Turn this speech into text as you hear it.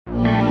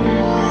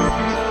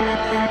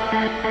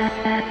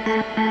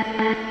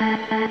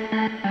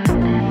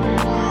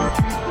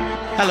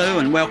Hello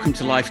and welcome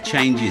to Life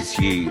Changes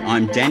You.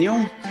 I'm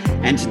Daniel,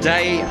 and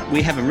today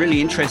we have a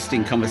really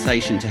interesting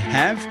conversation to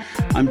have.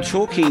 I'm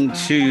talking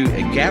to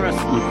Gareth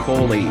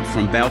McCauley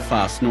from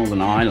Belfast,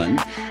 Northern Ireland,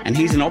 and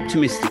he's an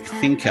optimistic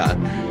thinker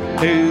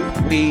who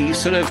we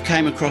sort of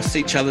came across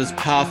each other's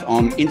path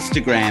on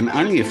Instagram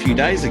only a few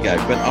days ago,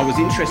 but I was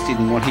interested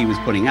in what he was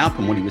putting up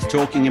and what he was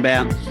talking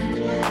about.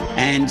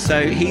 And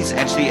so he's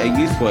actually a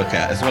youth worker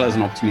as well as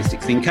an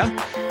optimistic thinker.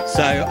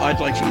 So I'd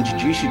like to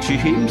introduce you to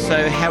him.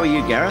 So how are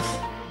you, Gareth?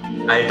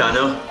 Hi,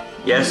 Daniel.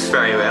 Yes,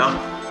 very well.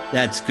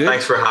 That's good.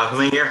 Thanks for having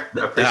me here.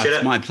 I appreciate it.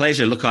 It's my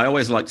pleasure. Look, I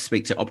always like to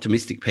speak to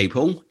optimistic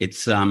people.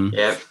 It's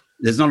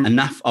there's not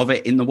enough of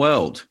it in the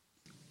world.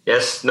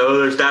 Yes, no,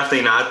 there's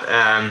definitely not.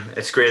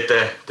 It's great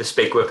to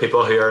speak with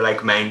people who are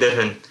like-minded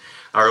and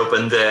are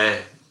open to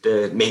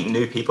meeting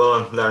new people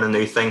and learning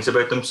new things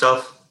about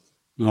themselves.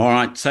 All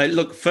right. So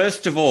look,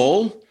 first of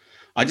all,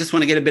 I just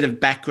want to get a bit of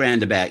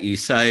background about you.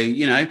 So,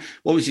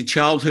 what was your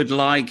childhood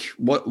like?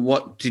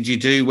 What did you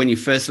do when you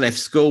first left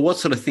school? What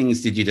sort of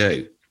things did you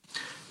do?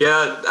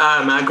 Yeah,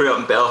 I grew up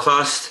in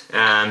Belfast,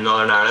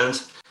 Northern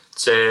Ireland.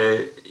 It's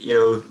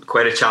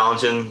quite a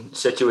challenging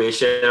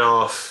situation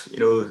of,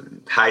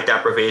 high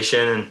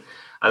deprivation, and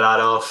a lot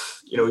of,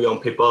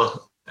 young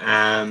people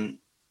don't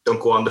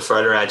go on to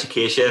further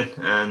education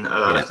and a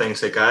lot of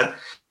things like that.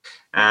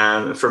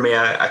 For me,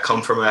 I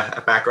come from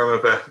a background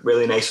of a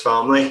really nice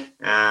family.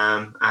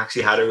 I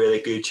actually had a really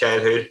good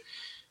childhood,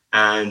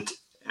 and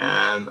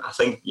I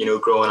think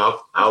growing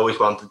up, I always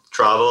wanted to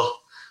travel,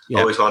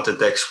 always wanted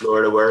to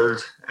explore the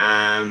world,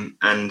 and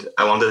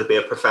I wanted to be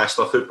a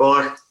professional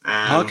footballer.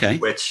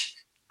 Which,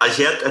 as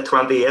yet at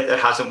 28, it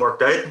hasn't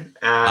worked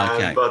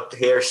out. But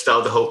here's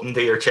still the hoping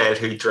to your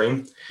childhood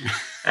dream.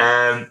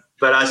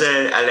 But as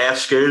I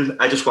left school,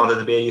 I just wanted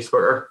to be a youth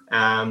worker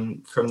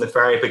from the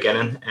very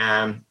beginning.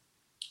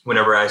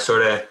 Whenever I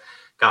sort of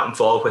got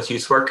involved with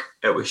youth work,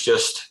 it was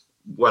just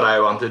what I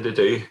wanted to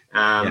do.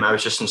 I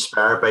was just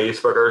inspired by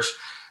youth workers.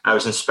 I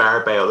was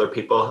inspired by other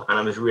people, and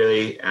I was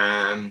really,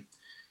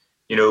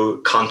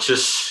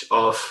 conscious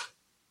of,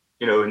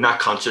 not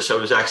conscious. I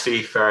was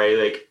actually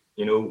very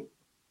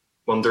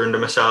wondering to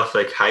myself,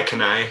 how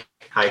can I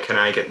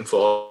get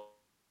involved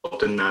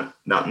in that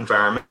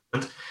environment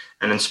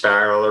and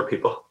inspire other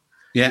people?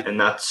 Yeah, and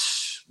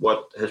that's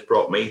what has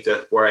brought me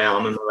to where I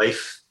am in my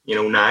life,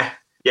 now.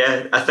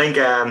 Yeah, I think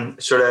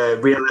sort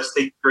of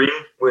realistic dream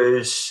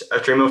was a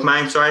dream of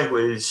mine.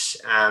 Was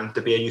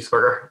to be a youth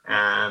worker,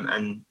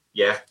 and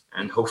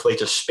hopefully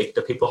just speak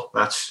to people.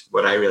 That's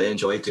what I really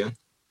enjoy doing.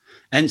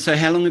 And so,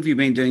 how long have you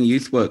been doing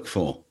youth work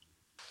for?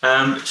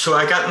 So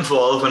I got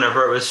involved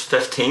whenever I was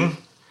 15,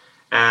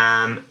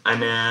 and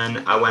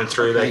then I went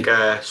through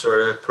a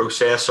sort of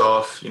process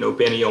of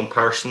being a young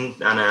person,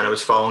 and then I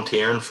was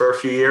volunteering for a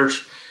few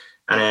years,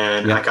 and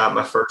then I got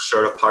my first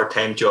sort of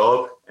part-time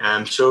job.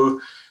 So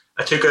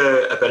I took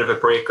a bit of a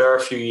break there a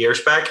few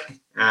years back,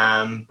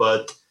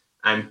 but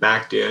I'm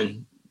back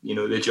doing,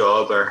 the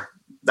job or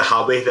the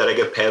hobby that I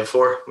get paid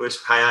for,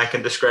 was how I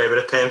can describe it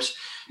at times.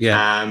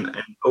 Yeah. And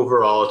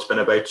overall, it's been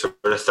about sort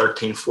of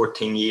 13,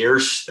 14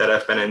 years that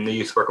I've been in the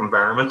youth work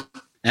environment.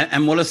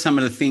 And what are some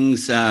of the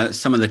things,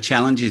 some of the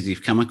challenges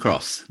you've come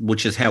across,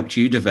 which has helped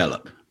you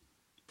develop?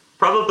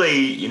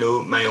 Probably,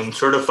 my own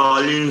sort of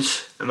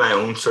values and my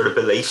own sort of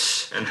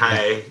beliefs and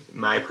how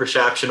my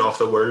perception of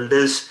the world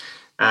is.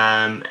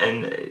 And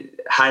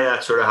how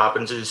that sort of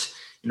happens is,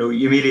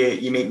 you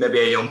meet maybe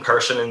a young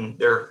person and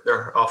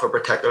they're of a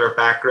particular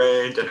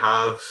background and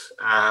have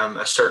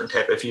a certain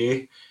type of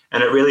view,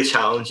 and it really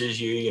challenges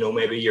you,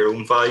 maybe your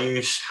own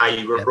values, how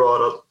you were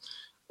brought up,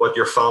 what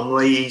your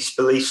family's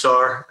beliefs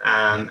are,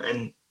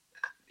 and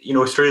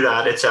through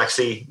that it's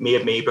actually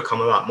made me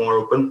become a lot more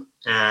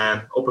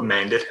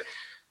open-minded,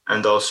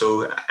 and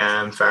also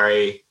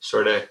very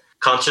sort of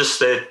conscious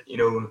that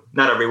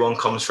not everyone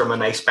comes from a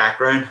nice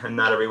background and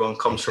not everyone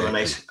comes from a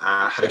nice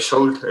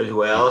household as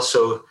well.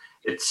 So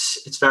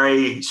it's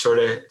very sort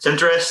of, it's an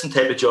interesting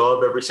type of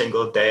job. Every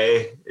single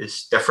day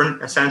is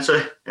different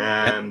essentially,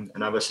 and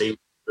obviously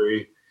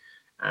through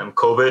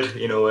COVID,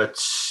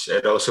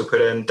 it also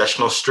put an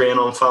additional strain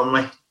on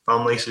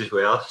families as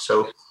well.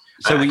 So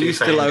were you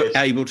still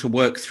able to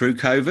work through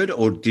COVID,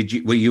 or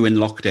were you in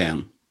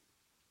lockdown?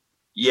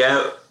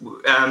 Yeah,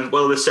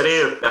 well, the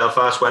city of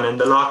Belfast went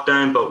into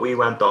lockdown, but we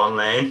went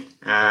online.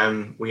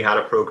 We had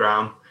a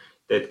program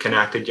that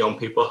connected young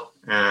people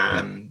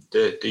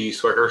to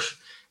youth workers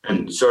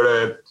and sort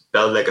of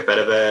build a bit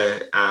of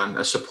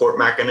a support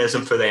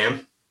mechanism for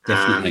them.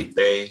 Definitely.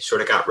 They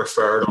sort of got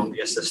referred onto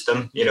a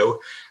system,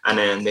 and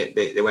then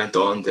they went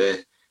on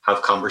to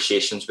have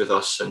conversations with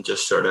us and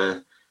just sort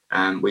of,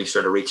 we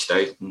sort of reached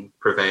out and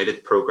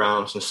provided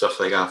programs and stuff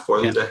like that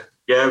for them.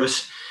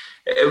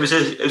 It was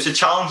a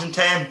challenging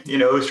time,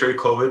 through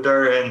COVID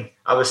there, and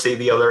obviously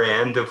the other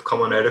end of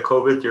coming out of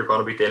COVID, you're going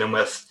to be dealing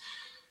with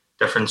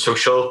different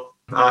social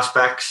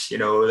aspects,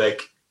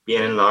 like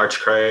being in large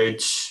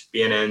crowds,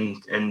 being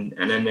in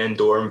an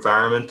indoor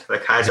environment.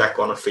 Like, how's that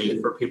going to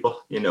feel for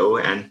people,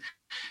 and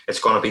it's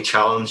going to be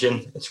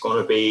challenging. It's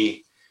going to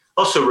be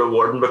also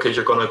rewarding because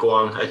you're going to go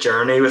on a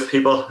journey with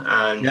people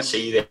and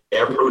see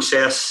their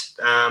process.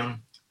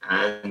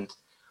 And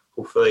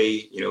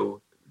hopefully,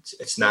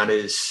 it's not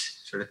as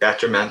sort of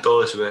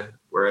detrimental as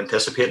we're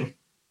anticipating.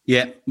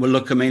 Yeah. Well,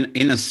 look, I mean,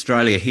 in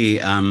Australia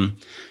here,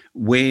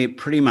 we're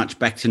pretty much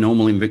back to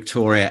normal in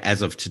Victoria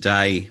as of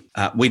today.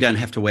 We don't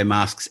have to wear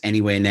masks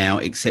anywhere now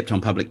except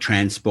on public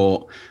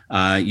transport.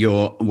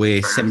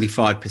 We're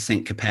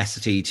 75%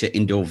 capacity to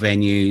indoor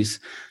venues.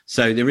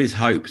 So there is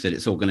hope that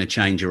it's all going to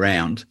change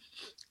around.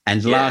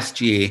 And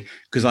last year,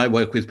 because I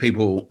work with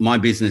people, my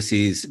business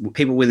is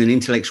people with an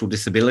intellectual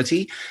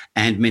disability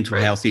and mental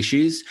health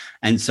issues.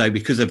 And so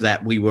because of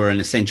that, we were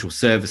an essential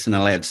service and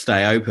allowed to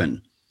stay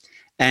open.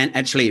 And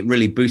actually, it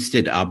really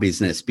boosted our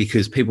business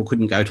because people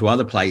couldn't go to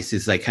other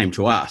places; they came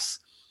to us.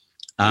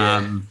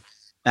 And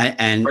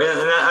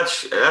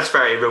that's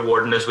very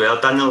rewarding as well,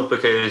 Daniel.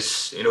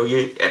 Because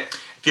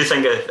if you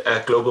think of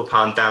a global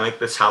pandemic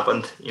that's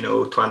happened,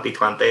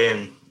 2020,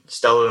 and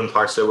still in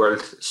parts of the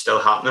world still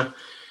happening.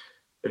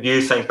 If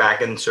you think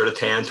back in sort of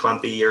 10,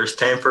 20 years'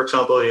 time, for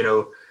example, you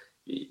know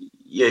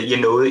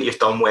that you've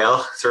done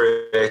well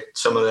through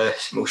some of the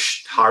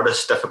most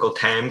hardest, difficult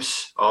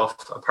times of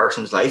a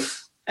person's life.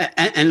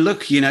 And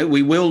look,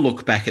 we will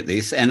look back at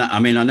this. And I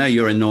mean, I know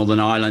you're in Northern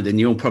Ireland and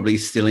you're probably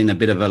still in a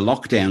bit of a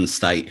lockdown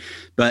state,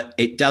 but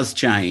it does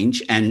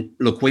change. And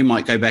look, we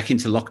might go back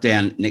into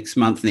lockdown next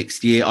month,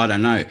 next year. I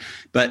don't know.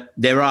 But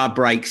there are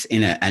breaks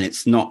in it and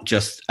it's not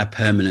just a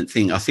permanent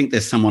thing. I think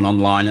there's someone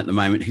online at the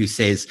moment who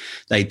says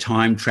they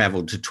time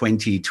traveled to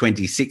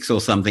 2026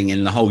 or something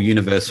and the whole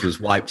universe was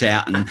wiped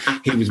out and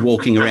he was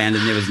walking around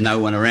and there was no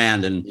one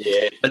around.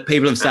 But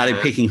people have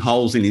started picking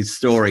holes in his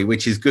story,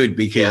 which is good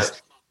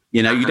because...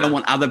 you don't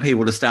want other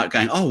people to start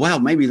going, oh, wow,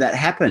 maybe that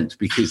happened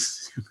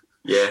because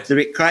it's a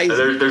bit crazy.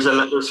 There's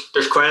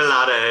quite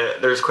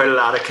a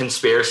lot of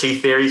conspiracy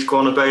theories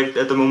going about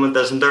at the moment,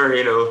 isn't there?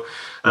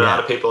 A lot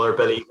of people are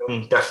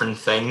believing different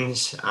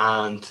things.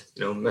 And,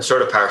 my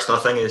sort of personal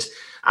thing is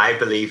I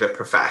believe a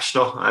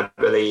professional. I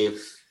believe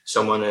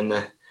someone in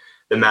the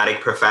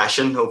medic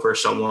profession over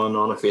someone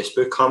on a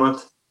Facebook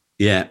comment.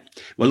 Yeah.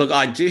 Well, look,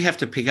 I do have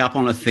to pick up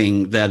on a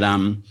thing that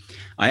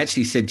I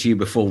actually said to you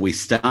before we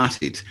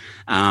started,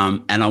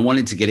 and I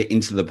wanted to get it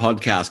into the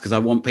podcast because I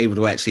want people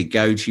to actually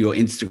go to your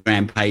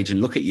Instagram page and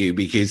look at you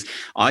because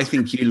I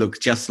think you look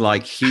just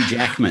like Hugh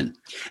Jackman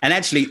and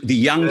actually the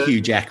young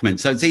Hugh Jackman.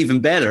 So it's even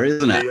better,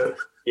 isn't it?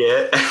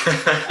 Yeah.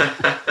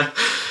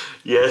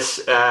 Yes.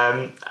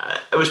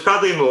 It was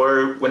probably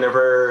more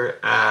whenever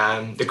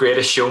The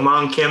Greatest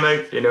Showman came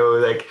out,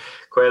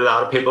 quite a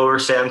lot of people were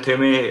saying to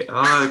me,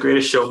 oh, The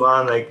Greatest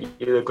Showman,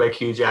 you look like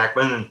Hugh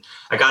Jackman. And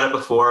I got it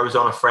before. I was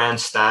on a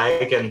friend's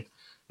stag and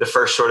the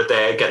first sort of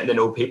day getting to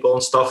know people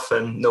and stuff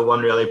and no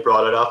one really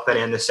brought it up. And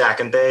then the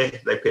second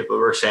day, people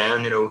were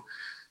saying,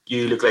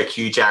 you look like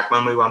Hugh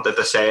Jackman. We wanted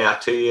to say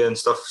that to you and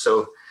stuff.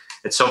 So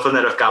it's something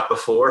that I've got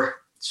before.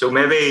 So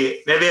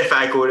maybe if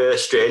I go to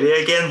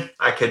Australia again,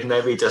 I could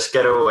maybe just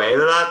get away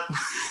with that.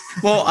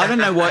 Well, I don't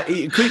know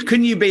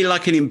couldn't you be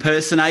like an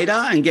impersonator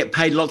and get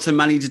paid lots of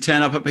money to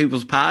turn up at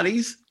people's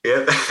parties?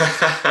 Yeah.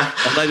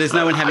 Although there's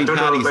no one having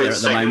parties there at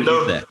the moment,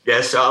 is there?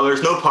 Yes,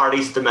 there's no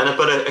parties at the minute,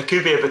 but it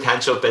could be a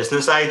potential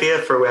business idea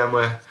for when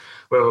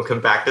we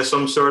come back to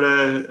some sort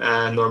of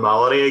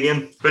normality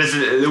again. But is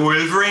it the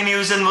Wolverine he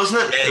was in,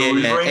 wasn't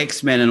it? Yeah,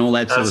 X-Men and all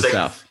that sort of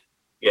stuff.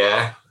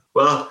 Yeah.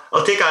 Well,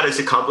 I'll take that as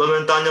a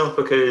compliment, Daniel,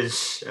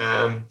 because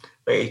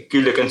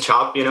good-looking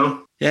chap,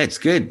 Yeah, it's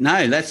good.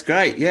 No, that's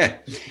great. Yeah.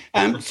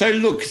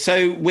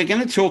 So we're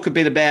going to talk a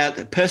bit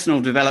about personal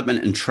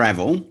development and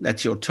travel.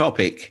 That's your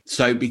topic.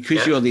 So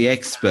because you're the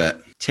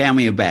expert, tell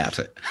me about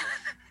it.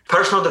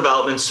 Personal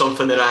development is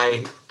something that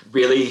I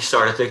really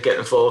started to get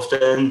involved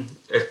in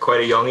at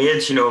quite a young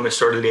age, in my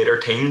sort of later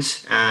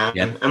teens.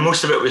 And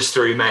most of it was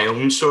through my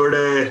own sort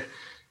of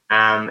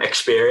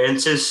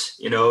experiences,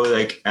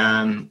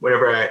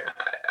 whenever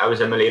I was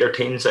in my later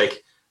teens,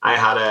 I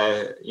had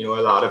a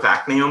lot of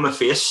acne on my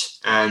face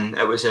and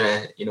it was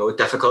a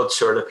difficult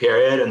sort of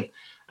period and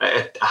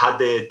I had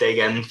to dig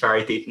in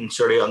very deep and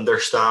sort of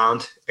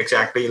understand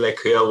exactly who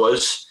I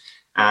was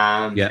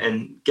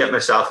and get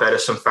myself out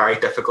of some very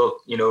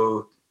difficult,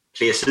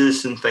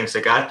 places and things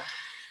like that.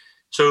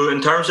 So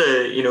in terms of,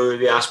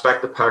 the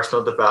aspect of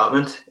personal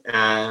development,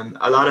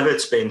 a lot of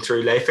it's been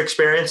through life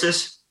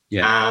experiences.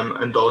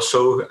 And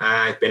also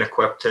I've been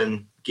equipped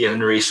and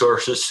given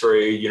resources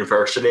through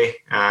university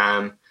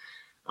and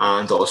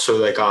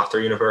also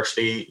after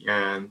university,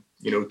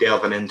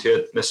 delving into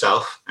it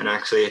myself and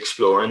actually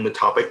exploring the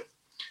topic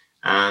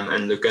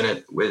and looking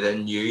at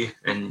within you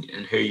and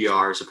who you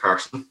are as a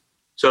person.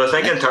 So I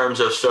think in terms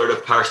of sort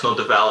of personal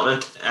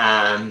development,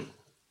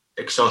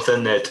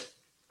 something that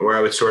where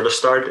I would sort of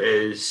start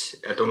is,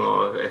 I don't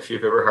know if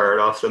you've ever heard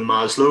of the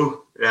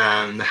Maslow,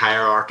 the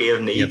hierarchy of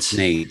needs.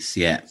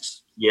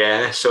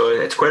 Yeah, so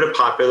it's quite a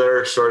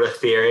popular sort of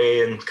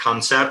theory and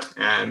concept.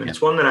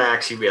 It's one that I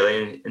actually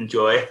really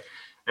enjoy.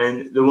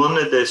 And the one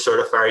at the sort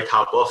of very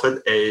top of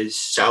it is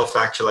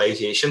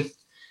self-actualization.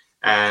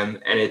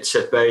 And it's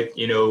about,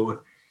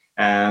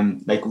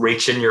 like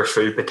reaching your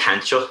full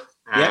potential,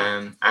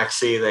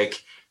 actually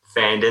like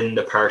finding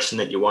the person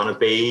that you want to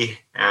be,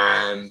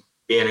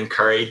 being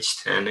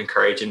encouraged and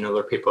encouraging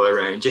other people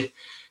around you.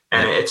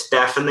 And it's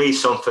definitely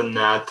something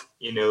that,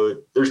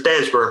 there's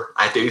days where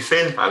I do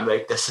feel I'm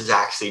like, this is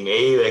actually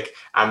me. Like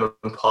I'm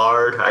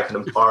empowered. I can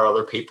empower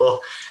other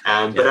people.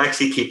 But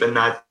actually keeping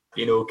that,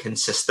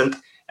 consistent,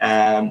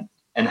 and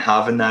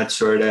having that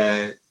sort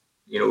of,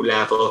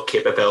 level of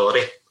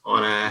capability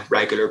on a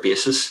regular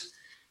basis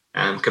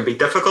can be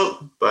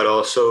difficult, but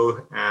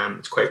also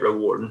it's quite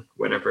rewarding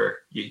whenever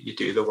you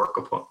do the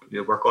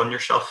work on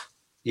yourself.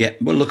 Yeah.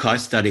 Well, look, I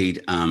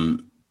studied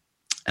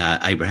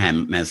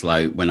Abraham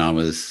Maslow when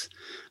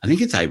I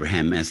think it's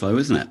Abraham Maslow,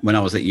 isn't it? When I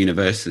was at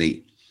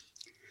university.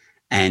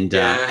 And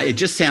it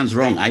just sounds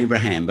wrong,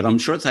 Abraham, but I'm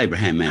sure it's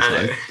Abraham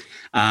Maslow.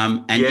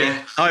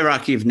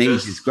 Hierarchy of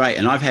needs is great.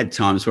 And I've had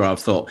times where I've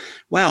thought,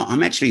 wow,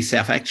 I'm actually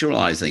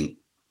self-actualizing.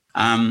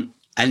 And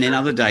then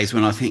other days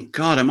when I think,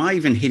 God, am I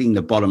even hitting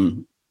the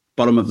bottom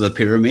of the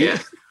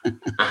pyramid? Yeah.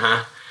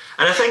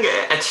 And I think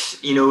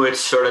it's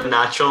sort of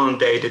natural and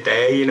day to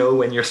day,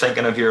 when you're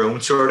thinking of your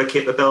own sort of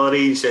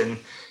capabilities and,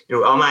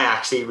 am I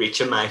actually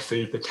reaching my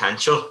full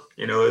potential?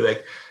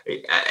 Like,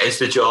 is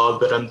the job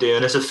that I'm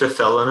doing, is it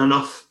fulfilling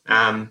enough?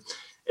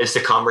 Is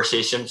the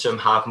conversations I'm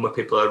having with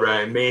people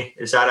around me,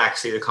 is that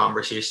actually the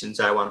conversations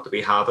I want to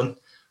be having?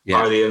 Yeah.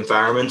 Are the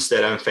environments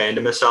that I'm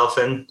finding myself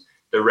in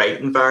the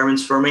right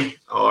environments for me,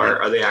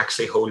 or are they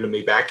actually holding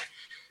me back?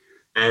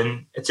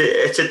 And it's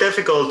a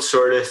difficult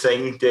sort of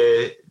thing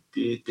to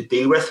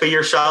deal with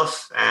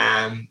yourself,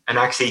 and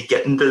actually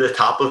getting to the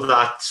top of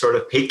that sort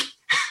of peak.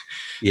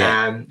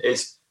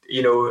 Is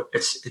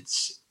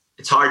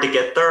it's hard to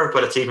get there,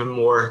 but it's even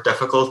more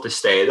difficult to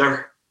stay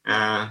there.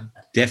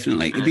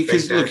 Definitely,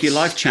 because look, your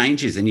life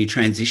changes and you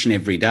transition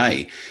every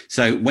day.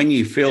 So when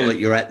you feel that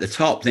you're at the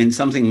top, then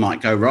something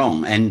might go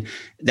wrong, and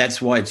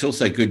that's why it's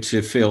also good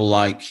to feel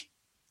like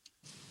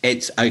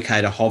it's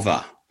okay to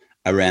hover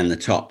around the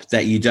top,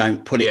 that you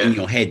don't put it in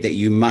your head that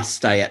you must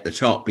stay at the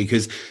top,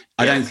 because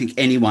I don't think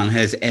anyone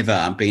has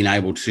ever been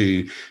able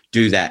to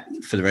do that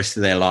for the rest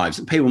of their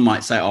lives. People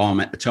might say, oh, I'm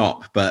at the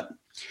top, but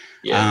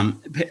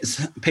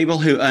people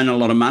who earn a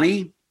lot of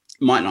money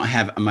might not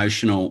have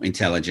emotional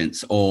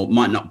intelligence, or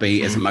might not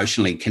be as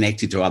emotionally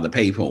connected to other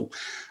people.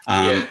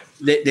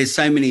 There's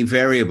so many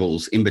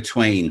variables in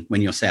between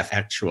when you're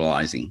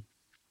self-actualizing.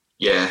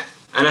 Yeah.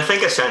 And I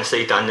think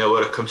essentially, Daniel,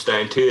 what it comes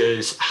down to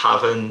is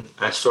having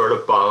a sort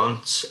of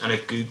balance and a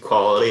good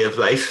quality of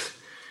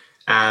life.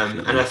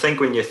 And I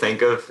think when you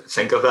think of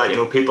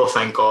that, people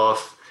think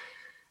of,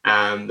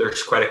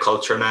 there's quite a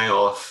culture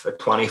now of a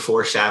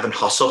 24/7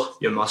 hustle.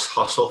 You must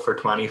hustle for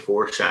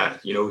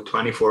 24/7,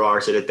 24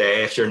 hours a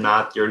day. If you're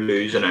not, you're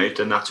losing out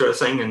and that sort of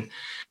thing. And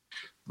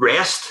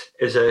rest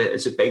is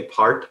a big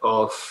part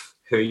of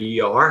who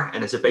you are,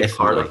 and it's a big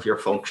part of your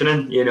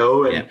functioning,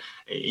 and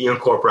you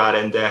incorporate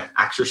into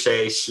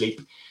exercise,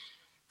 sleep,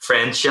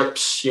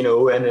 friendships,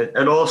 and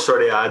it all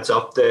sort of adds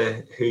up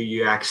to who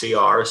you actually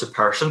are as a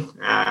person,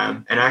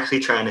 and actually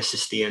trying to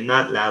sustain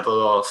that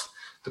level of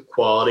the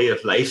quality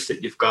of life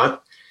that you've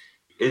got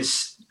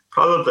is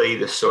probably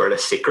the sort of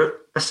secret,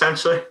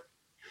 essentially.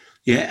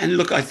 Yeah, and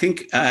look, I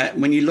think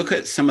when you look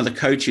at some of the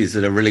coaches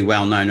that are really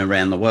well known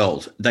around the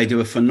world, they do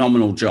a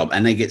phenomenal job,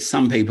 and they get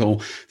some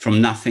people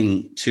from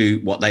nothing to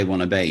what they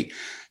want to be.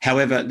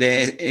 However,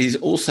 there is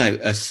also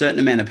a certain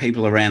amount of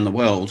people around the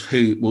world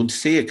who will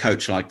see a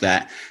coach like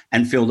that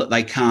and feel that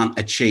they can't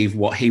achieve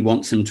what he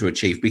wants them to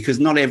achieve, because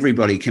not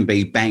everybody can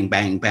be bang,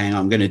 bang, bang,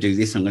 I'm going to do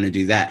this, I'm going to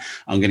do that,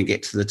 I'm going to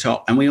get to the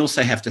top. And we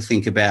also have to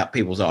think about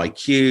people's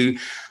IQ,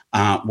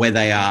 where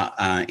they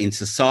are in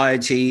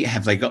society.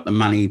 Have they got the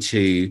money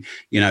to,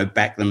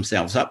 back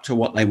themselves up to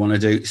what they want to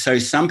do? So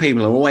some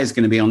people are always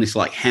going to be on this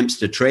like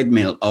hamster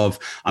treadmill of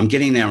I'm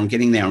getting there, I'm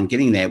getting there, I'm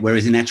getting there.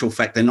 Whereas in actual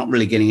fact, they're not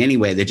really getting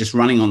anywhere. They're just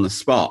running on the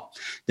spot.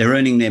 They're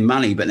earning their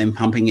money, but then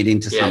pumping it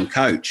into some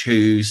coach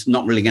who's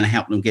not really going to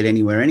help them get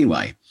anywhere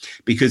anyway,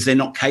 because they're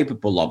not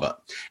capable of it.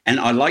 And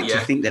I like to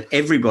think that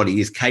everybody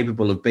is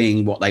capable of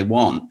being what they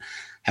want.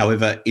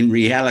 However, in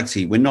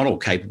reality, we're not all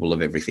capable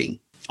of everything.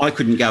 I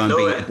couldn't go and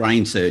be a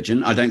brain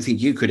surgeon. I don't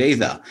think you could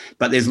either.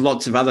 But there's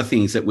lots of other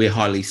things that we're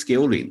highly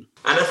skilled in.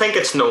 And I think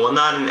it's knowing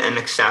that and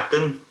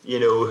accepting,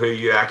 who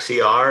you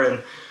actually are.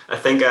 And I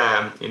think,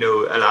 a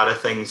lot of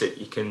things that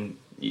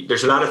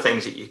there's a lot of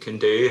things that you can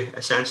do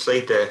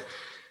essentially to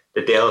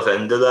delve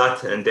into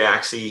that and to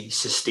actually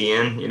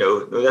sustain,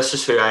 this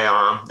is who I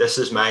am. This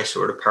is my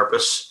sort of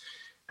purpose.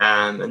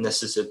 And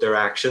this is the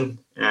direction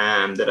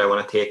that I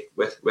want to take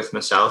with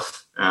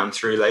myself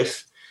through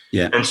life.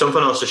 Yeah. And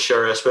something else to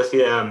share this with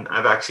you,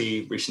 I've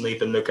actually recently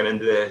been looking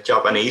into the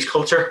Japanese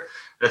culture.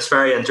 And it's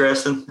very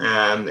interesting,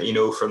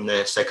 from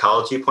the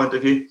psychology point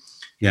of view.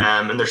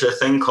 Yeah. And there's a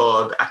thing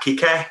called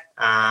Ikigai,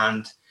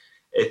 and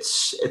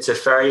it's a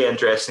very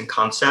interesting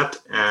concept.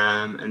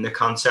 And the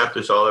concept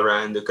is all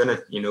around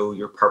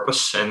your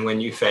purpose. And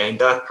when you find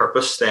that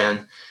purpose,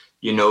 then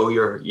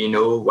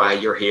why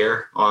you're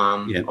here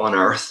on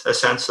Earth,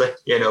 essentially,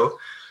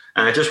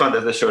 And I just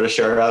wanted to sort of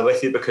share that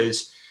with you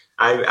because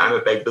I'm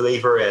a big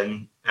believer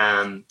in,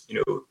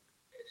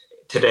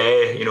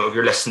 today, if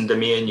you're listening to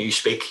me and you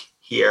speak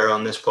here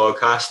on this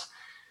podcast,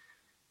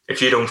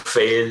 if you don't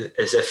feel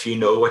as if you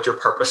know what your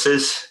purpose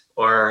is,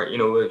 or,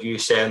 if you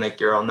saying like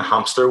you're on the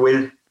hamster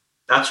wheel,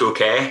 that's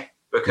okay,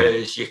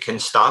 because you can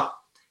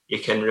stop, you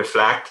can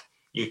reflect,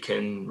 you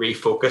can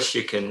refocus,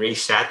 you can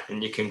reset,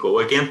 and you can go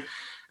again.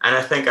 And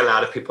I think a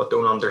lot of people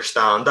don't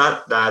understand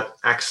that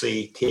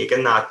actually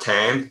taking that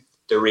time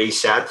to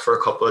reset for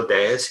a couple of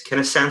days can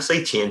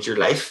essentially change your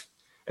life.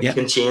 It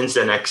can change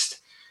the next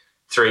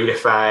 3 to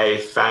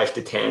 5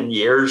 to 10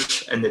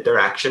 years in the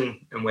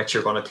direction in which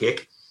you're going to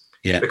take.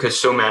 Yeah. Because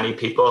so many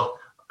people,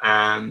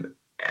 and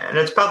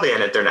it's probably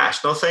an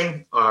international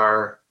thing,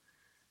 are,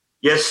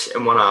 yes,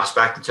 in one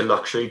aspect, it's a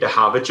luxury to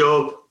have a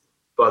job,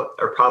 but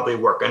are probably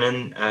working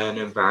in an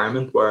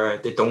environment where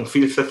they don't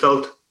feel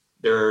fulfilled.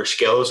 Their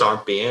skills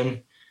aren't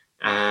being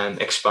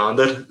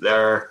expanded.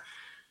 Their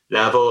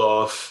level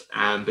of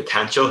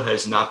potential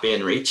is not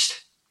being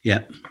reached.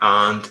 Yeah.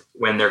 And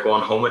when they're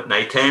going home at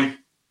nighttime,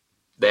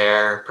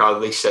 they're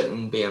probably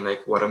sitting being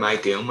like, what am I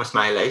doing with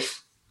my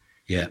life?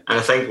 Yeah. And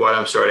I think what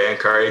I'm sort of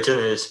encouraging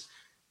is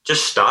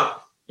just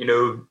stop,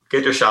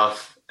 get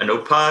yourself a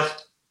notepad,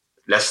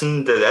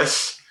 listen to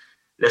this,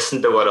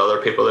 listen to what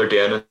other people are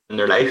doing in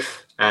their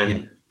life,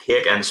 and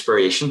take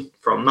inspiration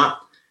from that,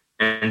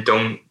 and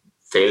don't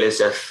feel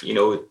as if,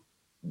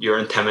 you're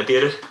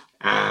intimidated.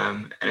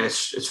 And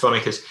it's funny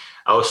because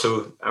I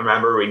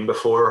remember reading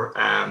before,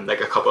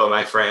 like a couple of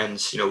my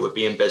friends, would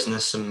be in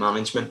business and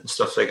management and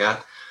stuff like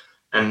that.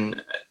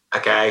 And a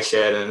guy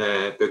said in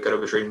a book that I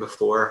was reading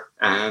before,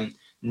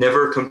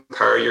 never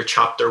compare your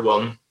chapter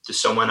 1 to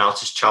someone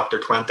else's chapter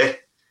 20.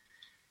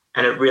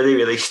 And it really,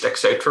 really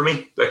sticks out for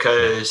me,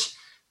 because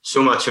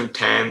so much of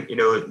time,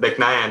 like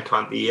now I'm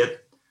 28,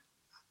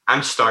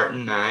 I'm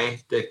starting now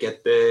to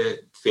get the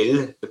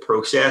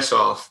process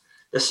of,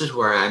 this is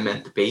where I'm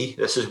meant to be.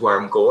 This is where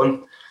I'm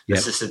going. Yep.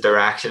 This is the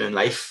direction in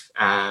life,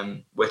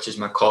 which is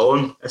my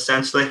calling,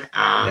 essentially.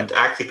 And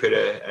I actually put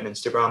an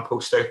Instagram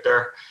post out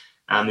there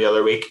the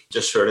other week,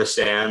 just sort of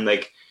saying,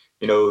 like,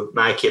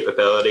 my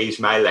capabilities,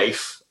 my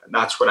life,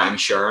 that's what I'm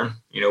sharing.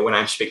 When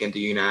I'm speaking to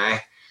you now,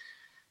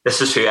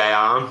 this is who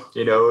I am.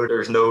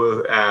 There's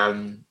no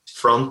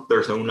front,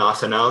 there's no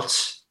nothing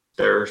else.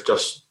 There's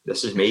just,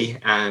 this is me,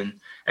 and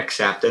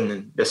accepting,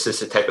 and this is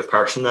the type of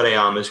person that I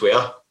am as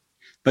well.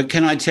 But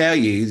can I tell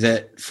you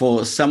that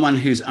for someone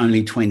who's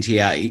only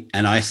 28,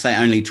 and I say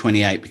only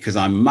 28 because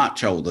I'm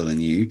much older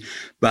than you,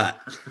 but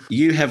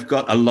you have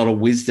got a lot of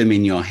wisdom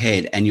in your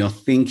head, and your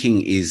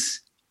thinking is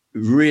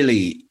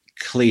really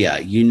clear.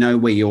 You know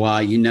where you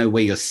are, you know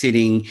where you're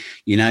sitting,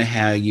 you know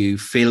how you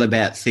feel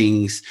about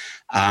things.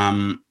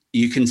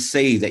 You can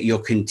see that you're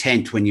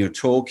content when you're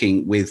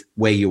talking with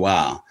where you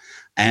are.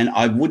 And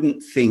I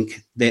wouldn't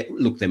think that,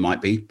 look, there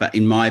might be, but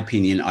in my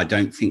opinion, I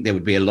don't think there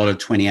would be a lot of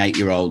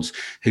 28-year-olds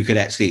who could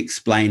actually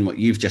explain what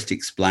you've just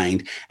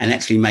explained, and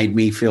actually made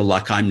me feel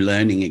like I'm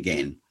learning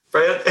again.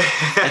 Brilliant.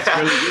 That's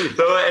really good.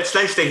 So it's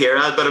nice to hear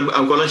that, but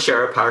I'm going to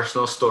share a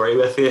personal story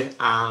with you,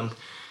 and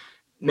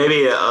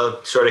maybe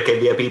I'll sort of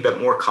give you a wee bit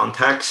more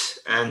context,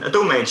 and I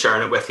don't mind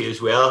sharing it with you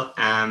as well.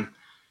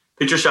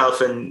 Put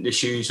yourself in the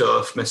shoes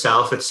of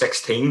myself at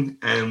 16,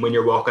 and when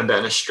you're walking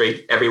down a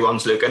street,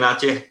 everyone's looking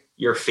at you.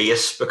 Your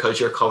face, because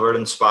you're covered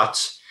in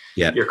spots,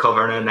 you're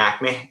covered in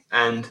acne,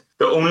 and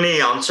the only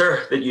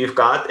answer that you've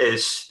got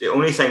is, the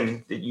only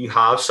thing that you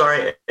have,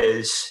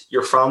 is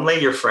your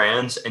family, your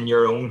friends, and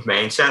your own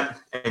mindset,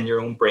 and your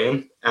own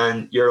brain,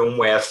 and your own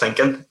way of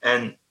thinking.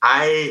 And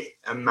I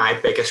am my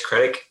biggest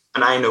critic,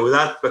 and I know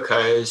that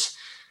because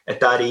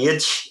at that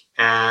age,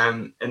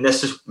 and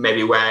this is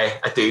maybe why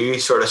I do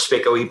sort of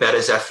speak a wee bit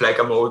as if like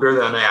I'm older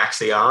than I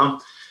actually am,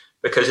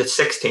 because at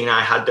 16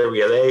 I had to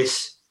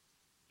realise,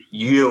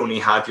 you only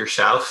have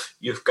yourself.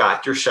 You've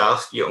got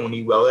yourself. You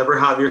only will ever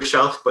have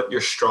yourself, but you're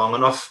strong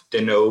enough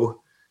to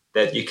know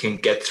that you can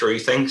get through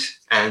things.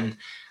 And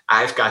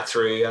I've got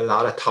through a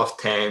lot of tough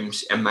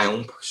times in my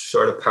own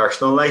sort of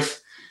personal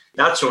life.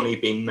 That's only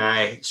been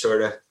my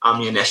sort of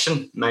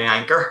ammunition, my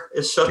anchor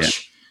as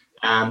such,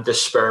 to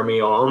spur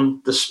me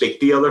on, to speak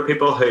to other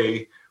people who,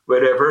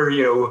 whatever,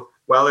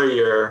 whether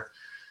you're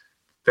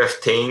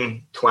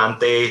 15,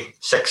 20,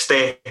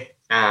 60,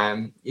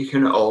 you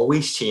can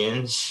always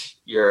change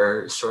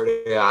your sort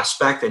of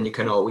aspect, and you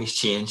can always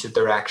change the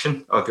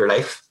direction of your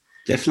life.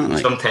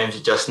 Definitely. Sometimes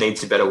it just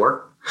needs a bit of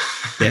work.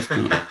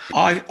 Definitely.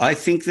 I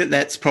think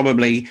that's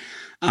probably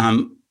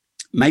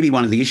maybe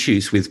one of the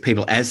issues with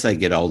people as they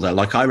get older.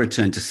 Like, I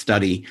returned to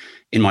study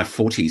in my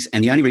 40s,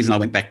 and the only reason I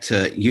went back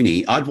to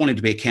uni, I'd wanted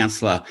to be a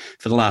counsellor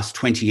for the last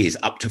 20 years,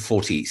 up to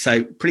 40.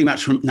 So pretty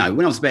much when I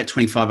was about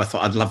 25, I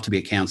thought I'd love to be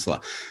a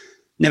counsellor.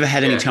 Never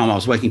had any time. I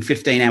was working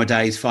 15-hour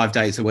days, 5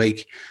 days a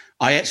week.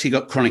 I actually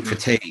got chronic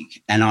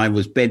fatigue, and I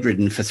was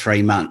bedridden for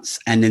 3 months.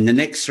 And in the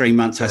next 3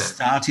 months, I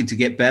started to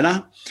get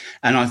better.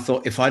 And I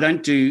thought, if I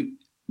don't do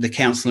the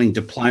counselling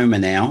diploma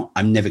now,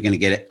 I'm never going to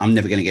get it. I'm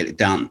never going to get it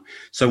done.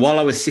 So while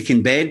I was sick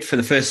in bed for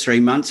the first 3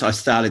 months, I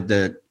started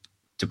the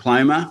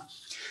diploma.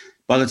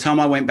 By the time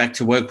I went back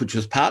to work, which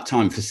was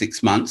part-time for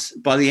 6 months,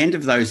 by the end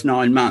of those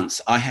 9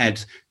 months, I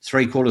had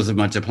 3/4 of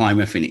my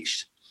diploma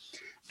finished.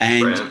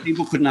 And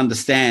people couldn't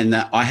understand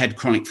that I had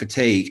chronic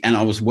fatigue and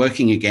I was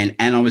working again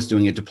and I was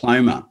doing a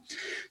diploma.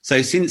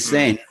 So since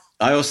then,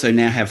 I also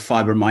now have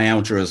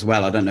fibromyalgia as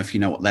well. I don't know if you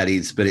know what that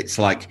is, but it's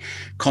like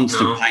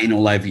constant pain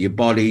all over your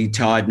body,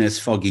 tiredness,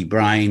 foggy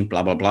brain,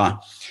 blah, blah, blah.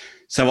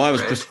 So I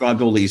was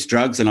prescribed all these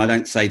drugs, and I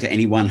don't say to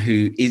anyone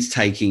who is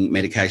taking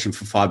medication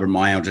for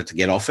fibromyalgia to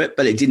get off it,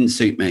 but it didn't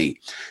suit me.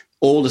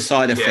 All the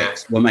side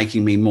effects were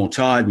making me more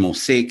tired, more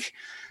sick.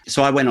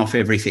 So I went off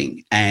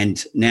everything.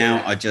 And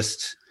now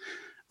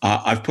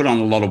I've put on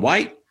a lot of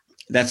weight.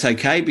 That's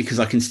okay because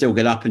I can still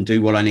get up and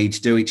do what I need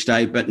to do each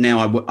day. But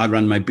now I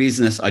run my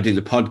business, I do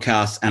the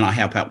podcast, and I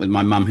help out with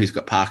my mum who's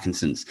got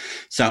Parkinson's.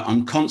 So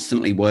I'm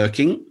constantly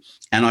working.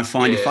 And I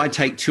find if I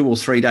take 2 or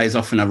 3 days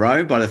off in a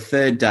row, by the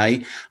third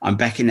day, I'm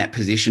back in that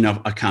position of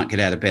I can't get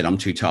out of bed. I'm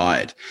too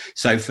tired.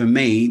 So for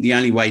me, the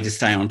only way to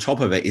stay on top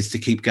of it is to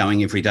keep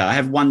going every day. I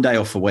have 1 day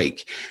off a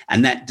week.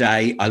 And that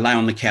day I lay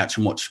on the couch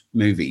and watch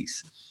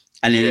movies.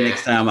 And then the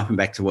next day I'm up and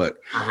back to work.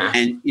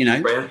 And, you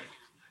know,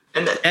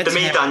 and that's to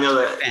me, how Daniel,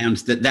 I found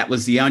that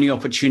was the only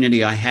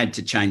opportunity I had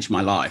to change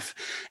my life.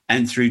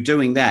 And through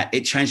doing that,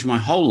 it changed my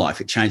whole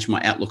life. It changed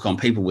my outlook on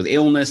people with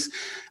illness.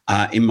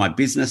 In my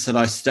business that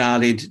I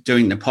started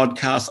doing the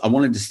podcast, I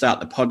wanted to start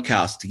the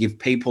podcast to give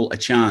people a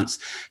chance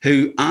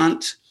who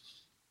aren't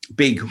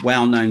big,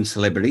 well-known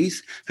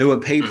celebrities, who are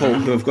people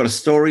who have got a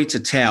story to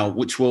tell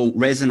which will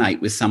resonate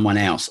with someone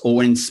else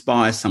or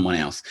inspire someone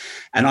else.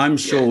 And I'm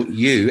sure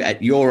you,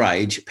 at your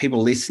age,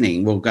 people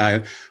listening will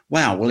go,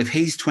 wow, well, if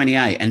he's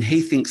 28 and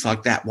he thinks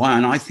like that, why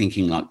aren't I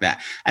thinking like that?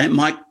 And it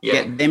might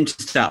get them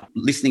to start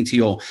listening to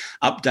your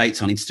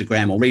updates on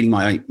Instagram or reading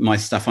my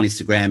stuff on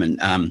Instagram and,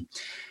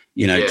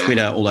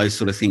 Twitter, all those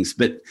sort of things.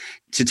 But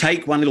to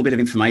take one little bit of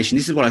information,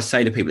 this is what I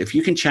say to people. If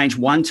you can change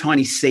one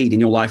tiny seed in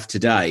your life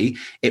today,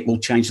 it will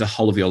change the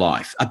whole of your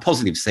life. A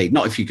positive seed,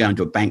 not if you go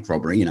into a bank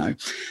robbery,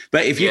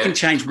 But if you can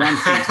change one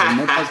thing to be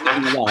more positive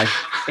in your life,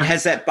 it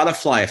has that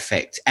butterfly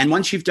effect. And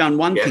once you've done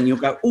one thing, you'll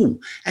go, oh,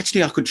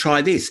 actually, I could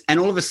try this. And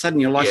all of a sudden,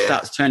 your life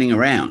starts turning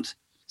around.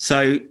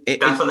 So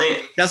it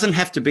doesn't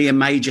have to be a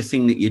major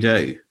thing that you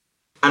do.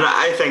 And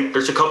I think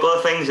there's a couple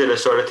of things that I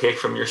sort of take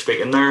from your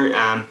speaking there.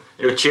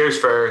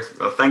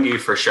 Thank you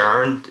for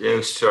sharing,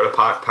 sort of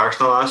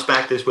personal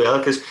aspect as well,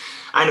 because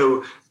I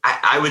know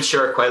I would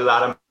share quite a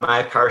lot of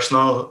my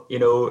personal,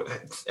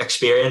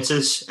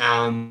 experiences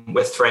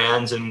with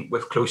friends and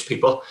with close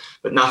people,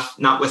 but not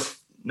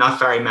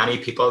very many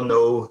people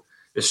know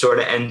the sort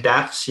of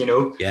in-depths,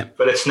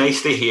 But it's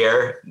nice to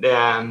hear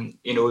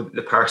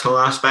the personal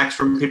aspects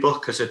from people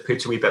because it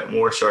puts a wee bit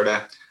more sort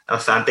of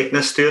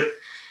authenticness to it.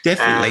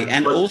 Definitely.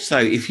 And also,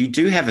 if you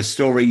do have a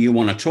story you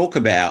want to talk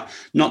about,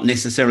 not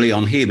necessarily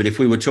on here, but if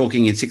we were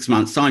talking in 6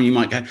 months' time, you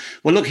might go,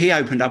 well, look, he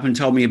opened up and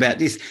told me about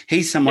this.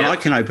 He's someone I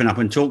can open up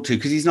and talk to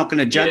because he's not going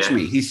to judge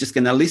me. He's just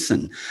going to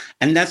listen.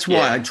 And that's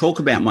why I talk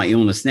about my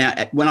illness. Now,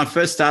 when I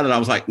first started, I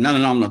was like, no,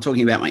 I'm not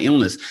talking about my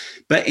illness.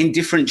 But in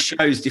different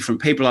shows,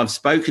 different people I've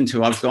spoken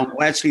to, I've gone,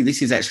 well, actually,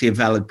 this is actually a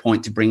valid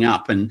point to bring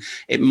up. And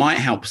it might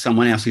help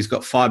someone else who's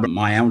got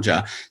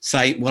fibromyalgia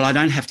say, well, I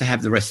don't have to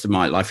have the rest of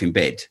my life in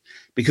bed.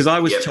 Because I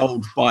was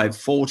told by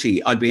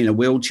 40 I'd be in a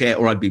wheelchair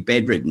or I'd be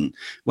bedridden.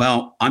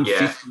 Well, I'm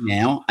 50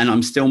 now and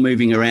I'm still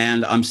moving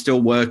around. I'm still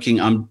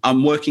working.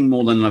 I'm working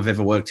more than I've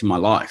ever worked in my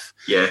life.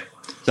 Yeah.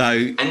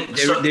 So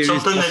there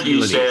something that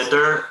you said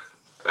there,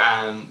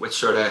 which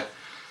sort of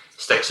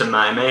sticks in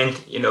my mind,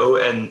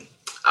 and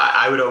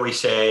I would always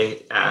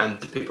say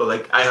to people,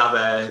 like, I have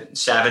a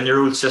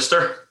 7-year-old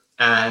sister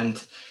and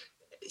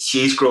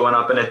she's growing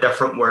up in a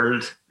different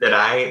world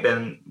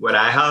than what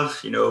I have,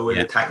 in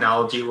the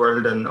technology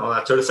world and all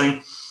that sort of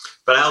thing.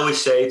 But I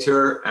always say to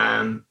her,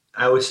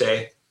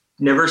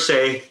 never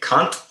say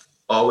can't,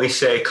 always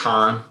say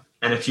can.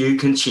 And if you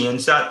can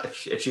change that,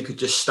 if you could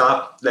just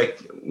stop, like,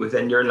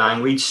 within your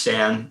language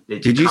saying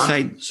that Did you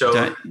say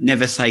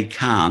never say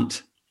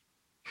can't?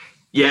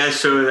 Yeah,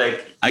 so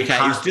like... Okay,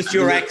 it's just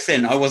your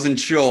accent. I wasn't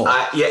sure.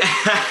 Yes.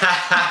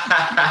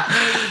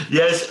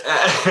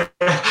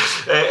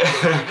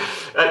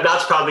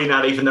 That's probably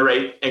not even the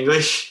right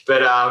English,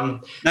 but...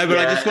 No, but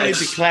I just wanted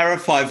to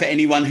clarify for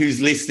anyone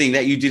who's listening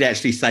that you did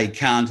actually say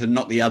can't and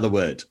not the other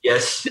word.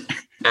 Yes.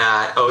 No,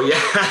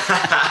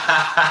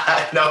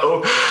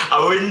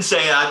 I wouldn't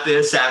say that to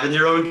a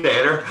 7-year-old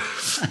later.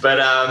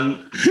 But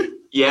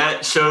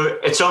so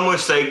it's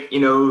almost like,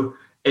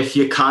 if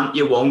you can't,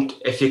 you won't.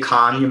 If you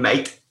can, you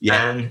might.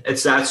 Yeah. And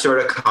it's that sort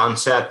of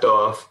concept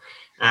of,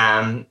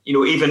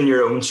 even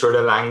your own sort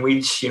of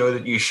language,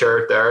 that you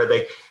shared there.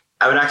 Like,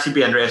 I would actually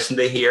be interested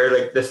to hear,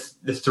 like,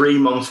 the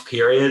 3-month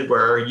period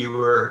where you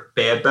were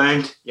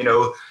bedbound,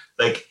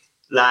 like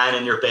lying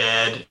in your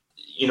bed,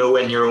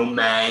 in your own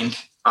mind,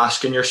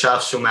 asking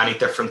yourself so many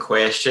different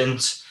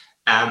questions.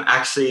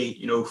 Actually,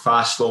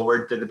 fast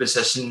forward to the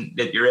position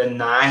that you're in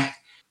now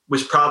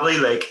was probably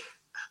like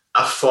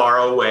a far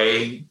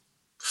away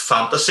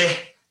fantasy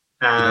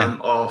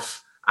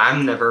of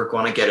I'm never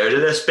going to get out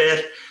of this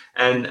bed.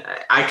 And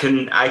I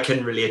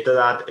can relate to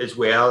that as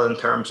well in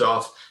terms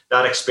of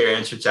that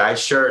experience which I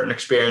shared and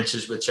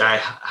experiences which I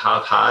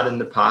have had in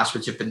the past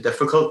which have been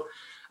difficult.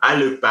 I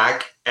look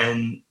back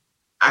and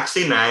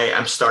actually now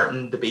I'm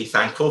starting to be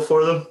thankful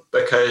for them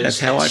because that's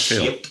how I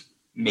feel. Shaped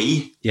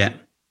me. Yeah.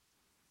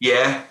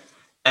 Yeah.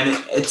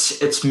 And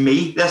it's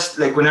me. That's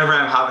like whenever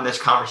I'm having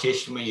this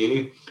conversation with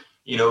you,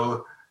 you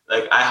know,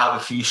 like I have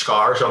a few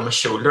scars on my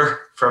shoulder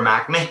from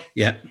acne.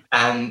 Yeah.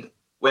 And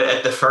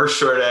at the first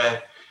sort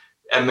of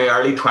in my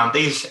early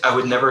 20s, I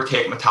would never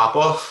take my top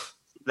off,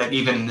 like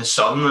even in the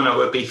sun, and I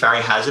would be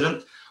very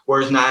hesitant.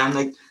 Whereas now I'm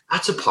like,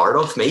 that's a part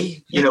of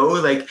me, you know,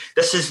 like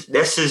this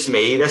is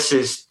me.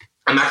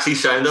 I'm actually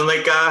sounding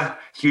like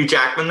Hugh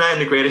Jackman now in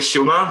The Greatest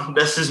Showman.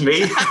 This is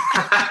me.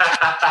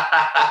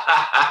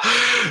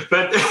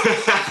 but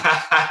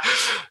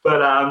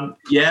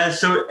yeah,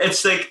 so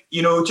it's like,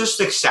 you know, just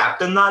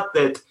accepting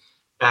that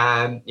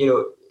you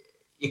know,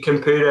 you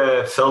can put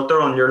a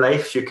filter on your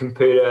life. You can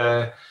put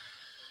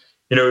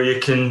you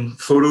can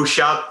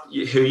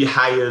Photoshop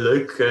how you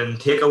look and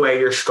take away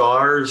your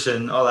scars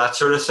and all that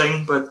sort of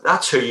thing. But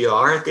that's who you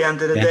are at the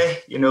end of the day.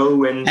 You know,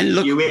 when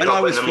you wake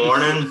up in the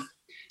morning.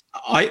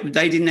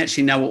 They didn't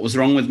actually know what was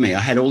wrong with me. I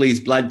had all these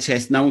blood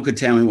tests. No one could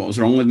tell me what was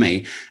wrong with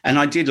me. And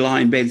I did lie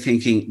in bed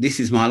thinking, this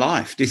is my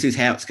life. This is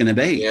how it's going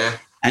to be. Yeah.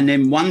 And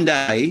then one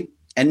day,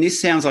 and this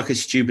sounds like a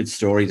stupid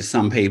story to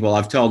some people.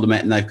 I've told them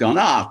it and they've gone,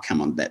 oh, come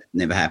on, that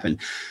never happened.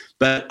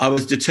 But I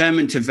was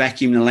determined to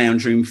vacuum the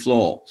lounge room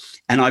floor.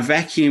 And I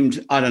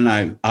vacuumed, I don't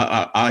know,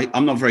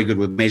 I'm not very good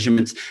with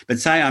measurements, but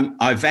say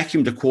I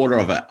vacuumed a quarter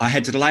of it. I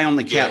had to lay on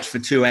the couch for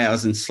 2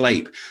 hours and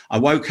sleep. I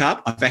woke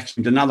up, I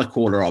vacuumed another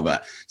quarter of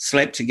it,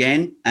 slept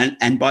again,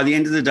 and by the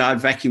end of the day, I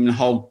vacuumed the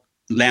whole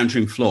lounge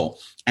room floor.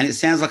 And it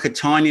sounds like a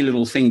tiny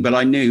little thing, but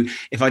I knew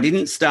if I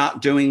didn't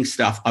start doing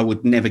stuff, I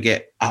would never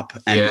get up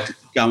and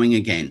going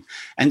again.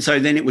 And so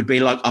then it would be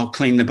like, I'll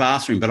clean the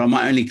bathroom, but I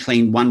might only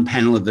clean one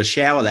panel of the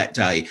shower that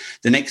day,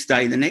 the next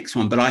day, the next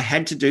one. But I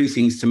had to do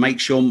things to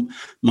make sure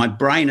my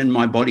brain and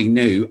my body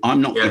knew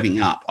I'm not giving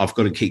up. I've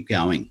got to keep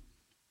going.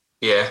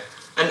 Yeah.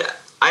 And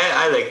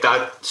I like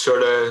that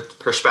sort of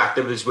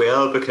perspective as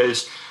well,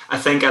 because I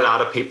think a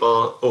lot of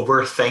people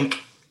overthink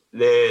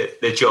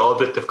the job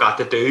that they've got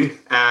to do.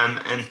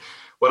 And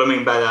what I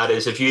mean by that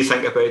is if you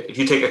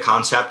take a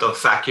concept of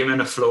vacuuming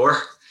a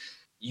floor,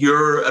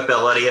 your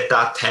ability at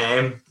that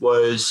time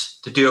was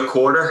to do a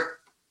quarter,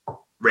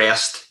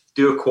 rest,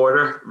 do a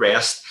quarter,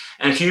 rest.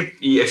 And if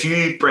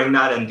you bring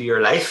that into your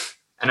life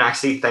and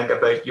actually think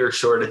about your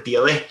sort of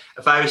daily,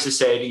 if I was to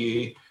say to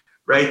you,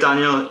 right,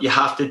 Daniel, you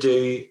have to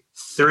do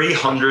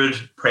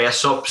 300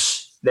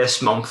 press-ups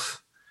this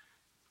month,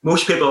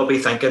 most people will be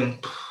thinking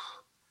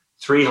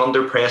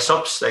 300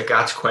 press-ups, like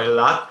that's quite a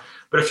lot.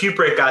 But if you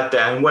break that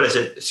down, what is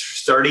it?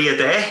 It's 30 a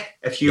day.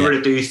 If you were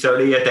to do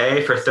 30 a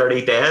day for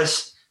 30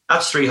 days,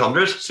 that's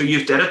 300. So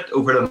you've did it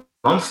over the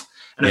month.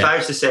 And if I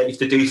was to say you have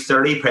to do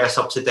 30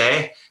 press-ups a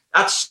day,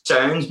 that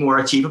sounds more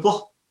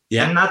achievable.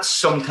 Yeah. And that's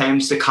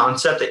sometimes the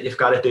concept that you've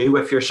got to do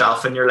with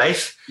yourself in your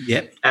life.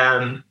 Yep.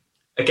 A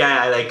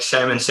guy I like,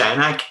 Simon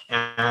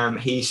Sinek,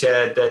 he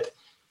said that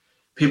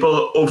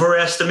people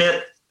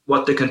overestimate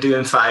what they can do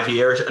in 5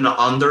 years and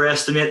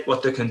underestimate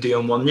what they can do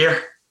in 1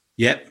 year.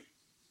 Yep.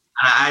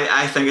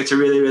 I think it's a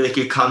really, really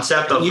good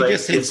concept. Of you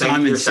just said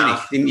Simon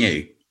Sinek, didn't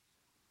you?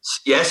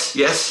 Yes.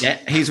 Yeah,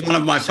 he's one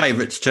of my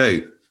favourites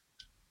too.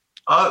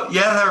 Oh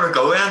yeah, there we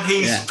go. And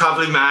he's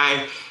probably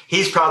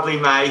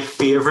my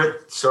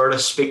favourite sort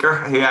of speaker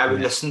who I would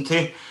listen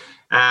to.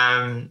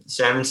 Simon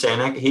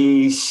Sinek.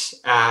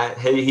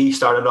 He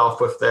started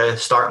off with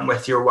starting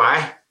with your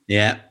why.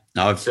 Yeah.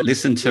 I've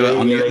listened to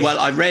it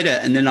I read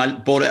it and then I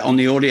bought it on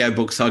the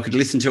audiobook so I could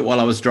listen to it while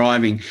I was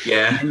driving.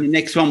 Yeah. And the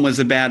next one was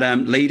about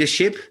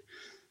leadership.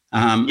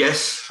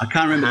 Yes. I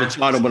can't remember the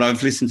title, but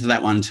I've listened to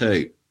that one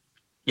too.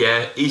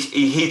 Yeah,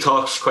 he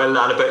talks quite a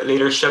lot about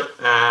leadership.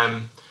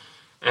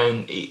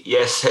 And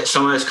yes,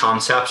 some of his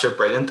concepts are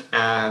brilliant.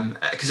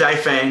 Because I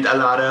find a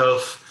lot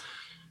of,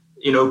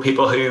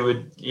 people who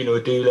would,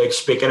 do like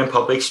speaking and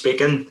public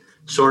speaking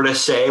sort of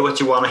say what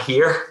you want to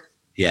hear.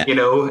 Yeah.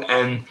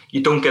 And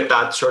you don't get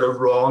that sort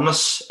of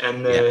rawness.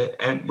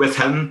 And with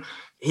him,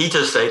 he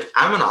just like,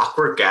 I'm an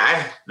awkward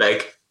guy.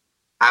 Like,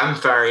 I'm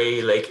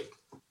very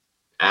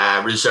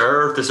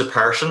reserved as a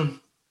person,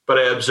 but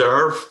I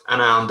observe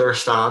and I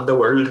understand the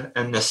world,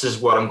 and this is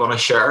what I'm going to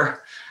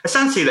share.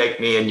 Essentially, like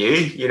me and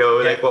you,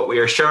 like what we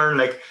are sharing.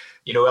 Like,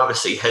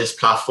 obviously his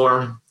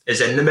platform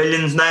is in the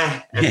millions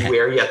now, and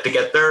we're yet to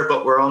get there,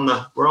 but we're on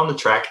the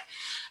track.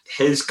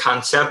 His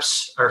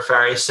concepts are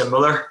very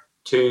similar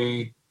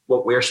to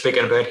what we're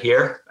speaking about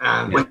here,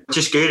 which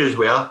is good as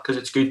well, because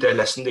it's good to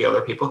listen to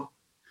other people.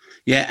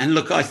 Yeah, and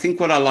look, I think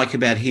what I like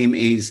about him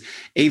is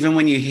even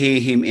when you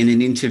hear him in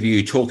an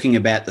interview talking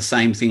about the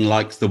same thing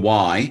like the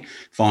why,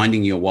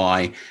 finding your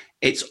why,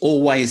 it's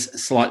always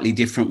slightly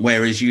different.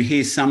 Whereas you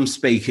hear some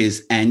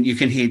speakers and you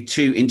can hear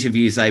 2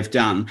 interviews they've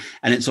done,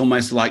 and it's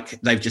almost like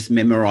they've just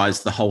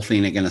memorized the whole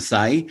thing they're going to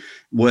say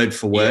word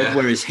for word. Yeah.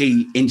 Whereas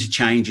he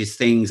interchanges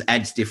things,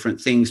 adds different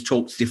things,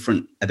 talks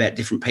different about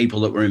different people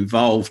that were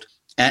involved.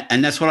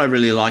 And that's what I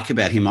really like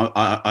about him.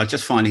 I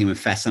just find him a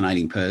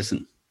fascinating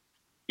person.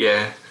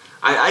 Yeah.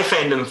 I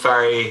find him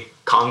very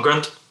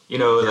congruent,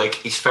 like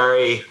he's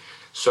very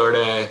sort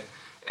of,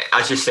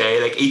 as you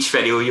say, like each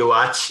video you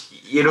watch,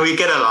 you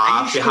get a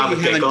laugh, you have a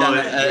giggle. You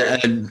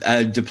haven't done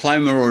a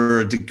diploma or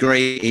a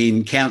degree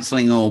in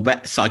counselling or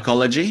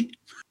psychology?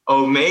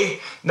 Oh, me?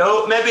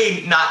 No,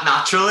 maybe not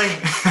naturally.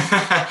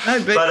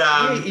 No,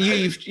 but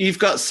you've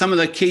got some of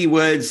the key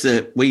words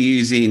that we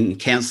use in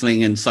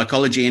counselling and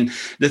psychology. And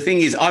the thing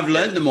is, I've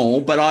learned them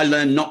all, but I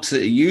learned not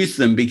to use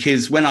them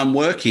because when I'm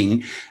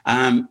working,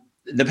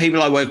 the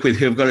people I work with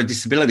who have got a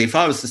disability, if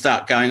I was to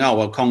start going, oh,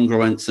 well,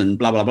 congruence and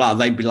blah, blah, blah,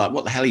 they'd be like,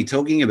 what the hell are you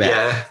talking about?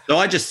 Yeah. So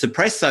I just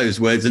suppress those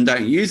words and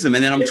don't use them.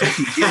 And then I'm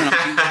talking to you and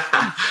I'm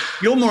thinking,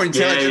 you're more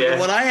intelligent than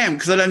what I am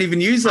because I don't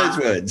even use those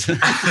words.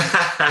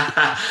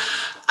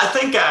 I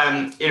think,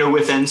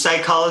 within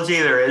psychology,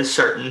 there is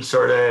certain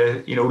sort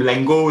of,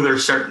 lingo.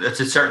 It's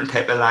a certain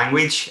type of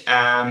language,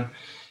 and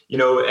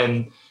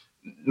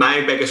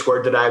my biggest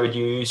word that I would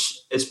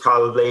use is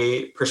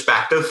probably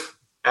perspective.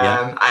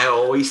 I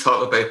always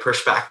talk about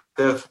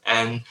perspective,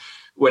 and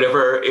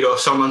whatever, if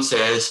someone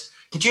says,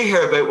 did you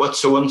hear about what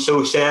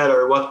so-and-so said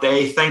or what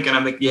they think? And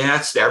I'm like, yeah,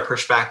 it's their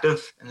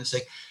perspective. And it's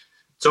like,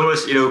 it's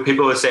almost,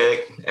 people would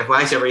say, like,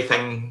 why is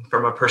everything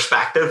from a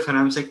perspective? And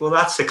I was like, well,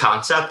 that's the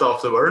concept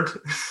of the word.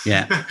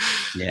 Yeah.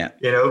 Yeah.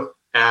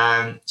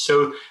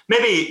 So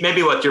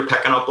maybe what you're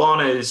picking up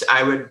on is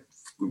I would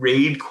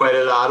read quite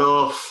a lot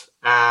of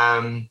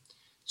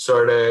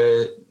sort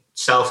of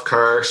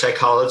self-care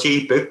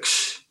psychology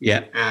books.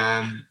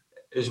 Yeah.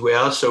 As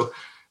well. So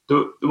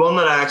the one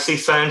that I actually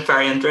found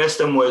very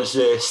interesting was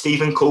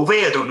Stephen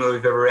Covey. I don't know if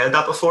you've ever read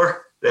that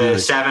before. The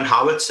 7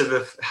 Habits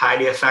of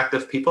Highly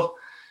Effective People.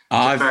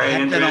 I've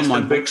had that on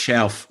my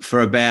bookshelf for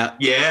about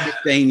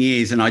 15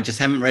 years and I just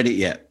haven't read it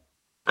yet.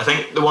 I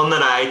think the one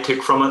that I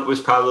took from it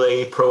was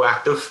probably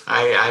proactive.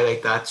 I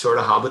like that sort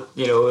of habit,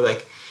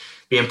 like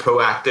being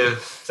proactive,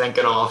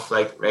 thinking of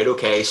like, right,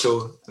 okay,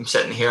 so I'm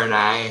sitting here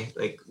now,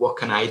 like, what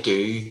can I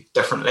do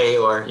differently?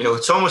 Or,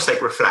 it's almost like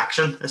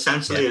reflection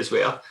essentially as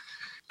well.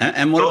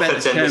 And what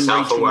about the term reaching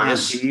out?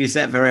 Do you use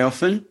that very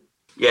often?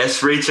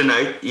 Yes, reaching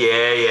out.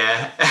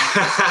 Yeah.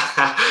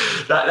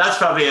 That's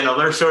probably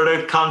another sort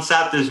of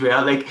concept as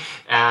well. Like,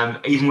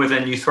 even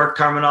within youth work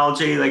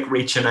terminology, like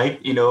reaching out,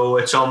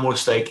 it's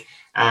almost like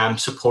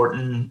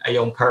supporting a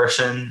young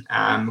person,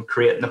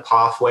 creating a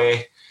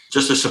pathway,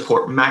 just a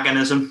support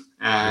mechanism.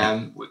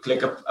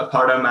 Like a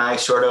part of my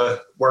sort of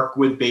work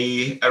would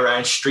be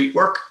around street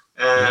work,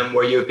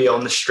 where you would be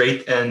on the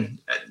street, and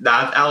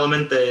that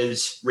element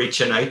is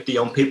reaching out to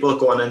young people,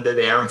 going into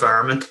their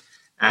environment,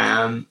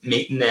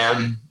 meeting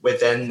them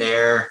within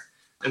their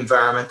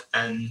environment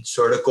and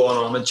sort of going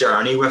on a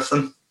journey with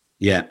them.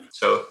 Yeah.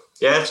 So,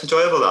 it's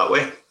enjoyable that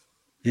way.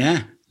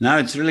 Yeah. No,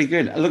 it's really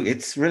good. Look,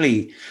 it's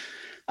really...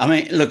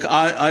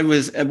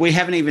 we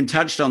haven't even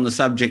touched on the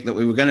subject that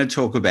we were going to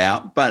talk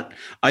about, but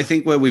I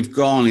think where we've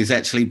gone is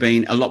actually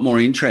been a lot more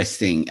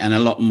interesting and a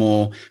lot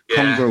more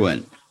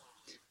congruent.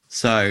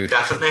 So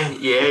definitely.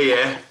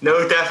 Yeah.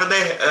 No,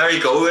 definitely. There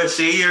you go.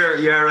 See,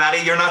 you're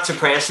ready. You're not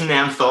suppressing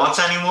them thoughts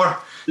anymore.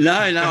 No,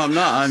 I'm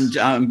not.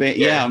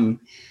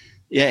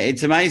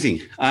 It's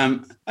amazing.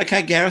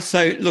 Okay, Gareth.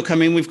 So, look,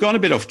 we've gone a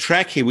bit off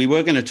track here. We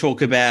were going to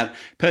talk about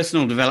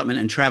personal development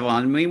and travel.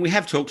 We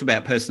have talked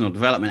about personal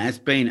development. It's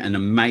been an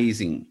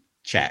amazing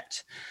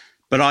chat.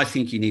 But I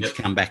think you need to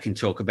come back and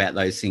talk about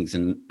those things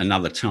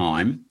another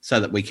time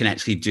so that we can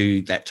actually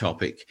do that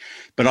topic.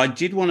 But I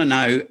did want to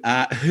know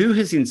who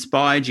has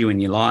inspired you in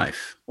your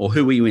life, or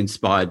who were you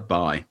inspired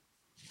by?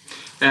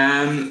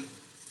 A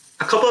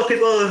couple of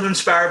people have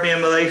inspired me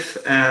in my life.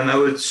 I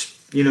would,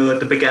 at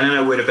the beginning,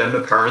 I would have been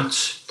my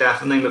parents,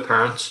 definitely my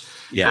parents.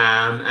 Yeah.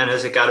 And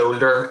as I got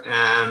older,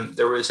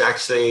 there was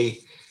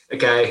actually a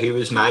guy who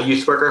was my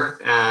youth worker,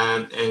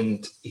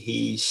 and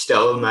he's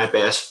still one of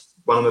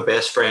my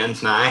best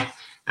friends now.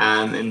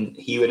 And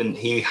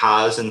he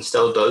has and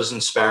still does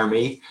inspire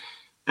me.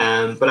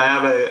 But I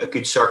have a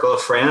good circle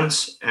of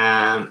friends,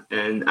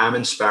 and I'm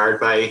inspired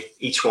by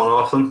each one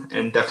of them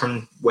in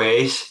different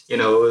ways.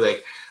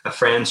 Like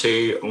friends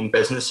who own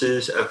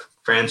businesses,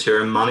 friends who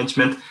are in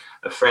management,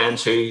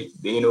 friends who,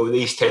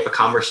 these type of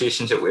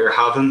conversations that we're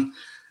having.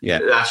 Yeah,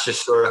 that's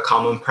just sort of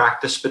common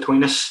practice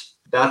between us.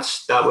 That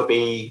would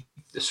be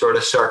the sort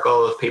of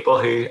circle of people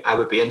who I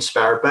would be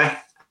inspired by.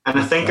 And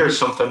I think there's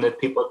something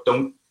that people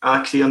don't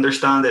actually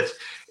understand. That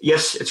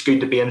yes, it's good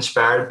to be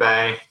inspired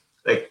by,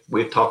 like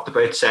we've talked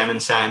about, Simon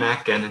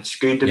Sinek, and it's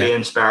good to be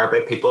inspired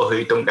by people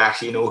who don't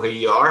actually know who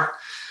you are.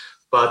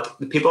 But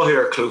the people who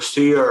are close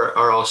to you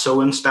are also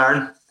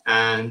inspiring.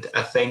 And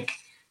I think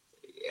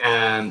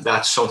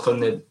that's something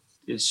that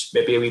is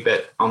maybe a wee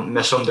bit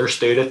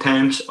misunderstood at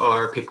times,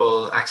 or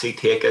people actually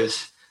take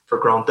as for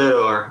granted,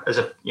 or as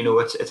a,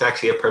 it's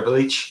actually a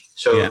privilege.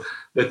 So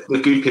the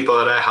good people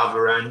that I have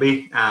around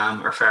me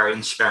are very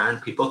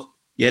inspiring people.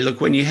 Yeah, look,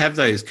 when you have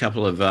those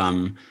couple of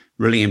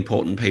really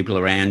important people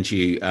around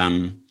you,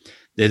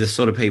 they're the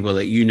sort of people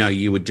that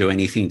you would do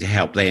anything to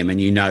help them, and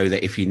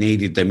that if you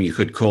needed them, you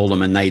could call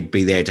them and they'd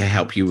be there to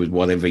help you with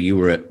whatever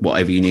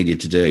you needed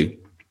to do.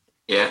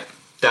 Yeah,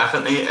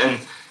 definitely. And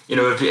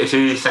if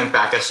you think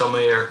back at some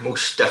of your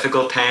most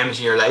difficult times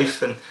in your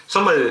life, and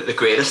some of the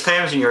greatest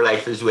times in your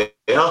life as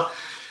well,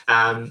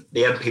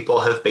 the people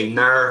have been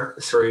there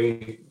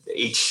through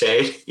each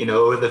side.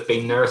 They've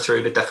been there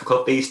through the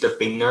difficulties, they've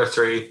been there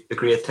through the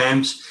great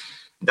times.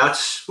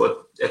 That's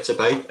what it's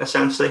about,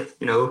 essentially.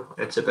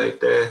 It's about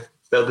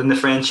building the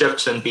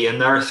friendships and being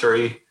there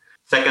through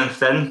thick and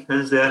thin,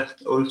 as the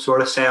old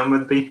sort of saying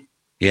would be.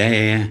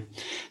 Yeah.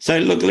 So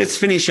look, let's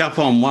finish up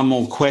on one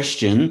more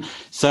question.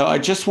 So I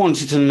just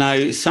wanted to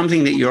know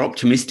something that you're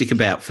optimistic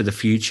about for the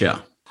future.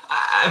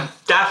 I'm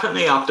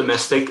definitely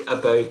optimistic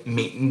about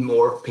meeting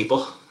more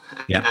people.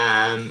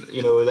 Yeah.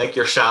 Like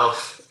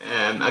yourself.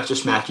 I've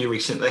just met you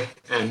recently,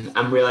 and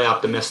I'm really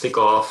optimistic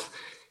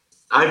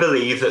I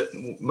believe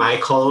that my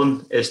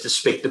calling is to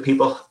speak to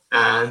people,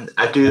 and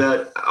I do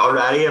that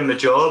already in my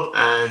job,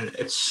 and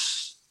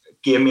it's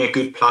gave me a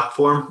good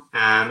platform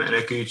and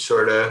a good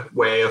sort of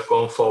way of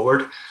going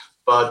forward.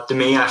 But to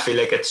me, I feel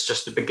like it's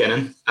just the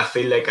beginning. I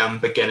feel like I'm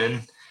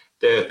beginning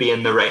to be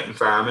in the right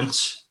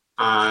environments,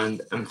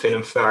 and I'm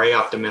feeling very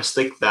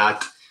optimistic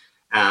that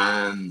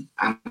I'm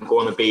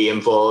going to be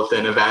involved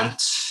in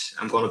events,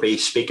 I'm going to be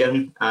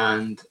speaking,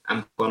 and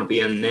I'm going to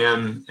be in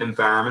them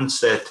environments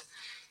that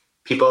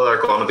people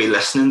are going to be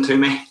listening to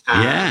me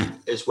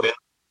as well.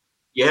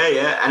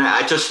 Yeah. And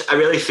I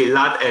really feel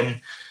that,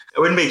 and I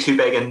wouldn't be too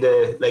big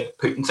into like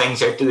putting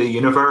things out to the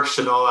universe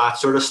and all that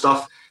sort of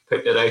stuff,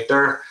 putting it out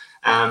there.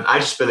 I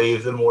just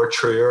believe the more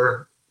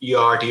truer you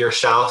are to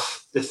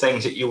yourself, the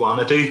things that you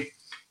want to do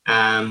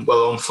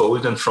will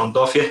unfold in front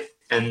of you.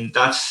 And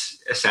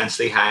that's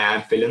essentially how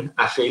I'm feeling.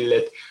 I feel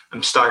that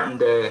I'm starting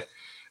to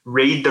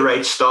read the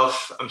right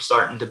stuff. I'm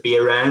starting to be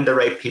around the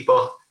right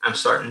people. I'm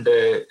starting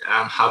to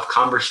have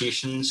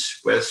conversations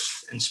with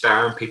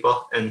inspiring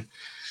people. And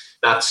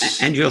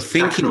you're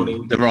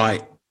thinking the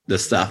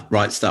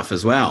right stuff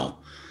as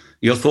well.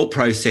 Your thought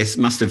process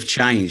must have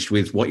changed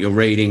with what you're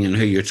reading and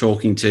who you're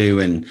talking to,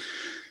 and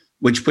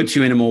which puts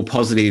you in a more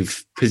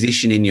positive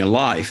position in your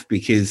life,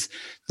 because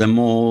the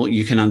more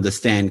you can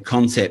understand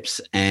concepts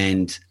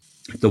and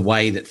the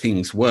way that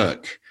things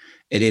work,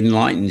 it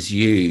enlightens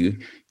you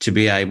to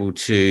be able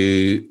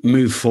to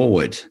move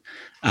forward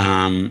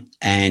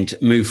and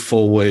move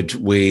forward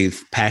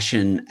with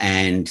passion,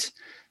 and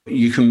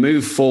you can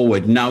move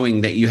forward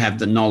knowing that you have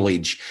the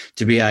knowledge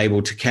to be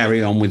able to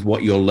carry on with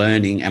what you're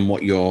learning and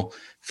what you're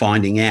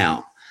finding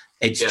out.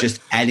 It's just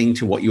adding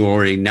to what you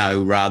already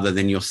know rather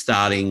than you're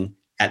starting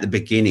at the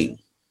beginning.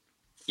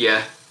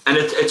 Yeah. And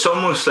it's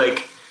almost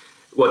like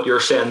what you're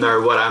saying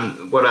there, what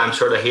I'm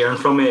sort of hearing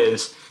from you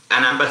is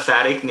an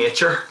empathetic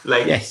nature.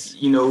 Like,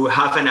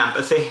 having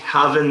empathy,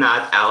 having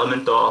that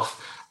element of,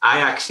 I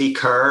actually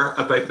care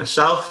about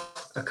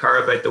myself, I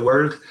care about the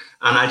world,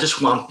 and I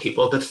just want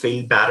people to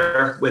feel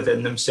better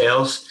within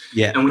themselves.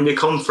 Yeah. And when you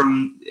come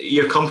from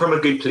a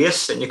good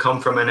place and you come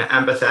from an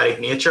empathetic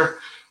nature,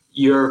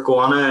 you're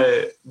going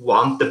to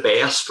want the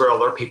best for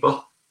other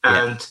people.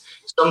 And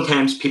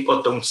sometimes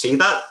people don't see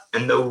that,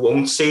 and they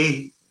won't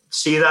see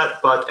that,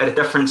 but at a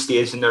different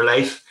stage in their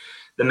life,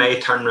 they may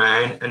turn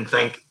around and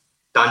think,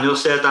 Daniel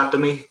said that to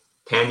me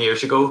 10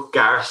 years ago,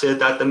 Gareth said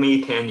that to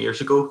me 10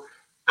 years ago,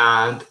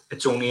 and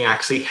it's only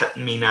actually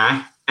hitting me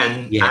now.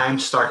 And I'm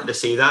starting to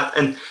see that.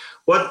 And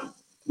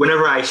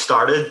whenever I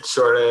started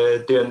sort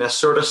of doing this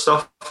sort of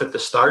stuff at the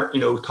start,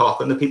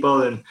 talking to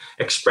people and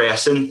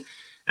expressing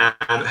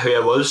who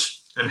I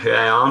was and who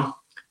I am,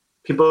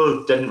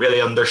 people didn't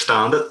really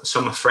understand it.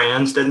 Some of my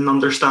friends didn't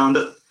understand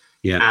it.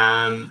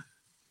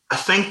 I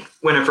think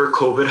whenever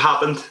COVID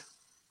happened,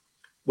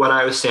 what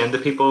I was saying to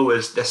people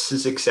was, this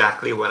is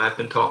exactly what I've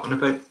been talking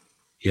about.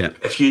 Yeah.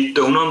 If you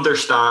don't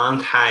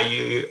understand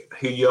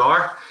who you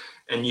are,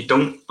 and you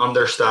don't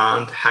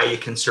understand how you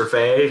can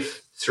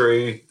survive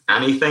through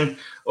anything,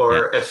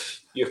 or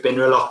if you've been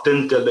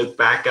reluctant to look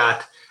back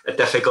at a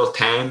difficult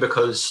time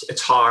because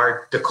it's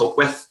hard to cope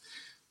with,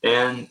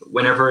 then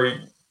whenever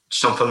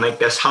something like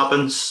this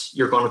happens,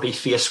 you're going to be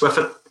faced with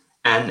it.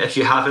 And if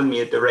you haven't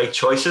made the right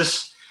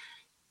choices,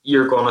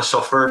 you're going to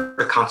suffer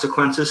the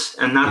consequences.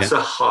 And that's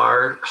the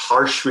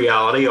harsh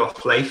reality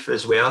of life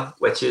as well,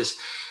 which is,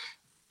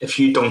 if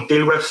you don't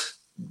deal with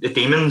the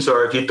demons,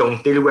 or if you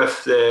don't deal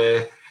with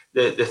the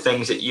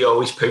things that you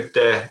always put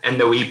in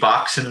the wee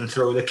box and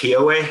throw the key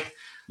away,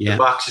 the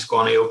box is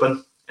going to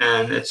open,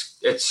 and it's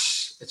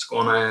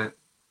going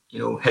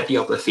to hit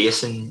you up the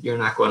face, and you're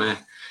not going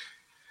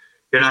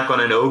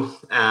to know,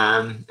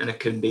 and it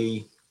can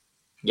be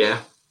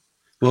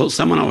Well,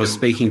 someone I was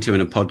speaking to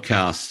in a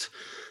podcast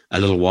a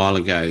little while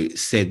ago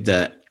said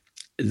that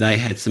they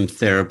had some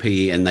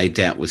therapy and they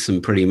dealt with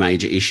some pretty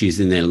major issues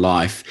in their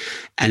life.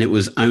 And it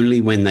was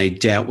only when they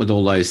dealt with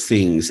all those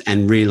things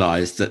and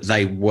realized that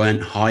they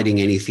weren't hiding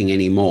anything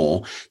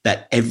anymore,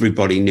 that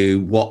everybody knew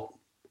what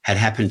had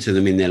happened to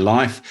them in their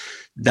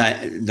life,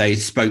 that they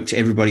spoke to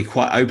everybody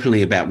quite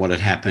openly about what had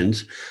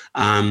happened,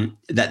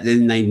 that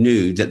then they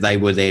knew that they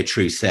were their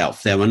true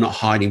self. They were not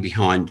hiding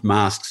behind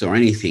masks or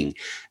anything.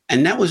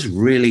 And that was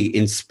really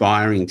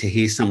inspiring to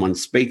hear someone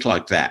speak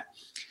like that,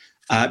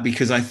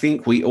 because I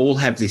think we all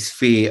have this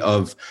fear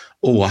of,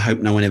 oh, I hope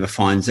no one ever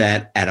finds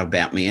out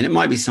about me. And it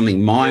might be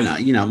something minor,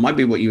 you know, it might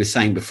be what you were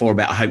saying before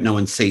about I hope no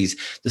one sees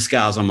the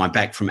scars on my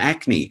back from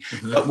acne.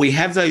 Mm-hmm. But we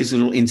have those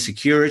little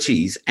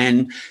insecurities,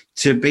 and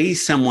to be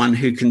someone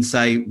who can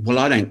say, well,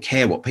 I don't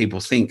care what people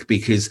think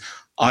because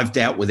I've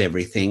dealt with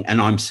everything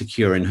and I'm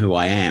secure in who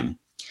I am.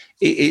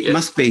 It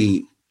must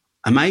be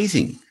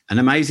amazing, an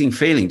amazing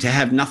feeling to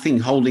have nothing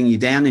holding you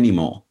down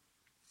anymore.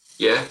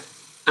 Yeah.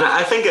 And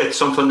I think it's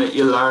something that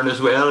you learn as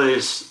well,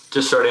 is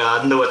just sort of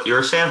adding to what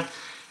you're saying.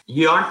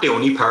 You aren't the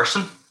only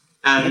person.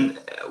 And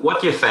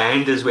what you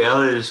find as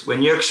well is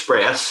when you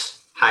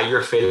express how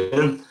you're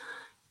feeling,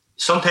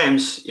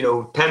 sometimes, you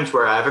know, times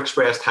where I've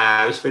expressed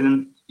how I was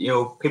feeling, you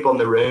know, people in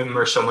the room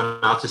or someone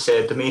else has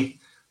said to me,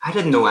 I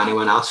didn't know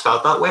anyone else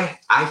felt that way.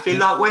 I feel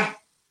that way.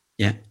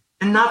 Yeah.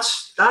 And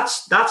that's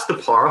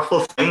the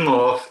powerful thing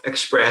of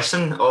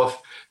expressing,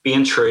 of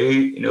being true,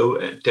 you know,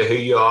 to who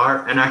you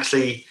are, and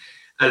actually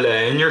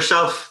allowing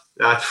yourself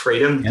that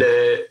freedom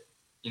to,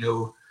 you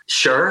know,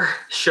 share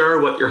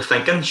what you're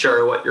thinking,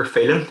 share what you're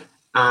feeling.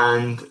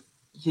 And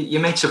you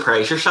might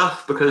surprise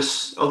yourself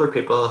because other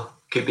people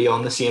could be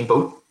on the same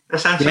boat,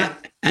 essentially. Yeah.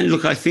 And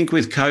look, I think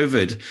with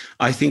COVID,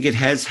 I think it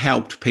has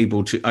helped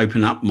people to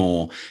open up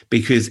more,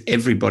 because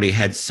everybody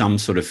had some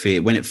sort of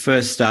fear. When it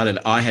first started,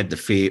 I had the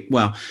fear.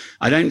 Well,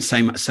 I don't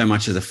say so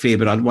much as a fear,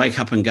 but I'd wake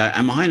up and go,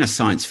 am I in a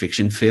science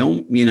fiction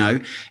film? You know,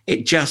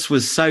 it just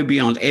was so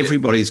beyond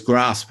everybody's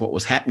grasp what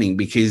was happening,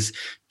 because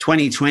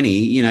 2020,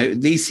 you know,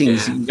 these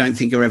things you don't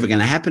think are ever going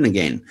to happen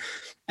again.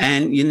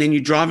 And then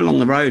you drive along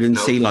the road and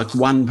see like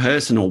one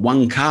person or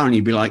one car and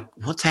you'd be like,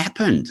 what's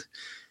happened?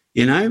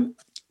 You know,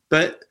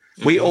 but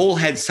we all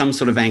had some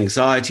sort of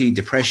anxiety,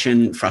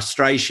 depression,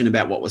 frustration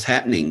about what was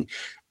happening.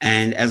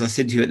 And as I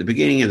said to you at the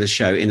beginning of the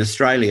show, in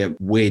Australia,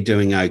 we're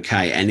doing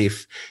okay. And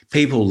if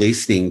people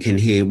listening can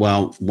hear,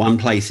 well, one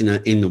place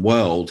in the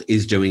world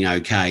is doing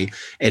okay,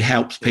 it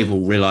helps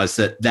people realise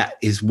that that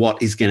is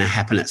what is going to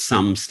happen at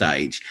some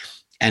stage.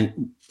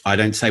 And I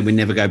don't say we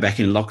never go back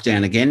in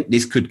lockdown again.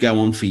 This could go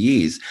on for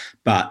years.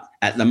 But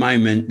at the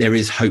moment, there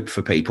is hope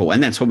for people.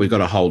 And that's what we've got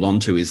to hold on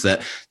to, is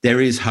that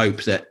there is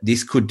hope that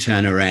this could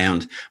turn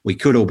around. We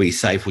could all be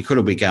safe. We could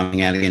all be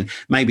going out again.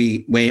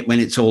 Maybe when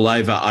it's all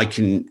over, I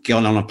can get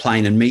on a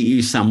plane and meet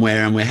you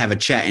somewhere and we'll have a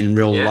chat in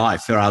real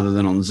life rather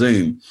than on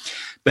Zoom.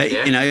 But,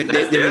 you know,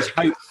 there is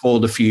hope for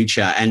the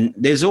future, and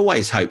there's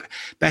always hope.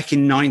 Back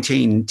in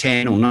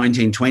 1910 or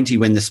 1920,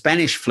 when the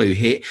Spanish flu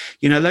hit,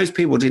 you know, those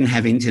people didn't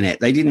have internet.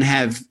 They didn't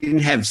have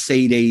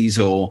CDs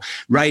or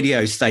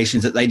radio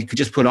stations that they could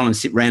just put on and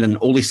sit around and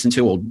all listen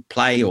to or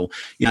play, or,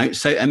 you know.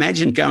 So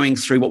imagine going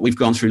through what we've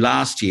gone through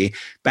last year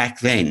back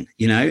then,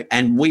 you know,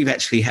 and we've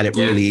actually had it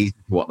really easy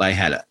for what they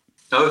had it.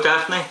 Oh,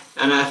 definitely.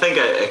 And I think,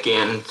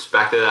 again, it's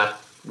back to that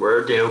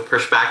word, you know,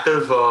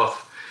 perspective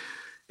of,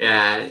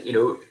 you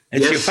know,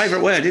 it's your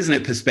favourite word, isn't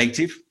it?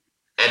 Perspective.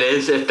 It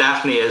is. It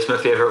definitely is my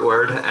favourite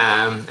word.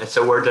 It's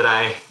a word that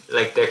I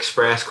like to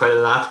express quite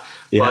a lot.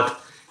 Yeah.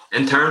 But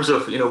in terms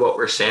of, you know, what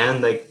we're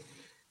saying, like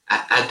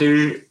I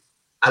do,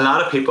 a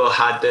lot of people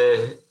had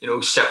to, you know,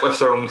 sit with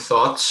their own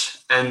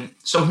thoughts. And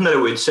something that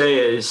I would say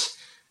is,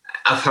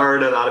 I've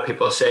heard a lot of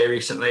people say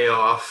recently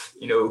of,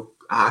 you know,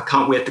 I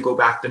can't wait to go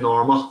back to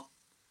normal.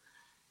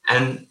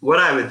 And what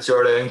I would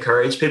sort of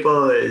encourage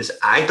people is,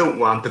 I don't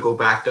want to go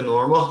back to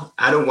normal.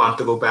 I don't want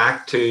to go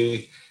back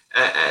to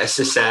a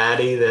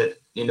society that,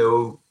 you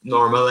know,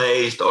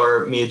 normalized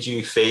or made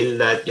you feel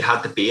that you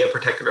had to be a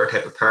particular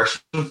type of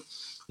person.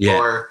 Yeah.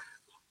 Or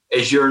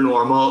is your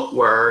normal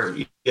where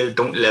you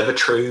don't live a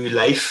true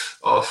life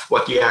of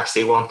what you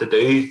actually want to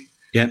do?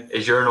 Yeah.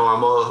 Is your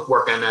normal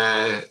working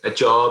a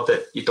job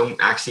that you don't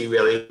actually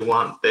really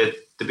want to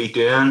be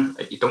doing,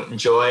 that you don't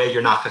enjoy,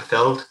 you're not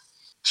fulfilled?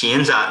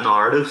 Change that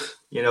narrative,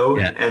 you know,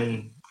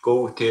 and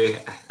go to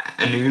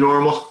a new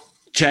normal.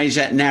 Change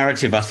that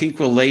narrative. I think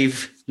we'll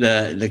leave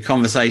the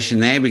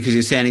conversation there, because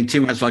you're sounding too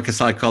much like a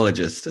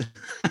psychologist.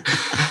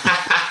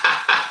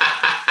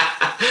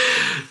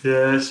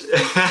 Yes.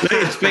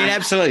 It's been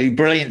absolutely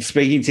brilliant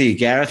speaking to you,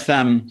 Gareth.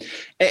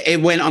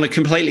 It went on a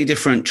completely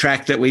different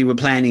track that we were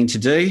planning to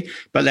do,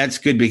 but that's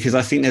good, because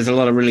I think there's a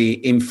lot of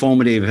really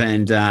informative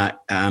and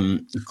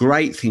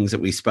great things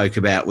that we spoke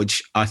about,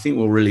 which I think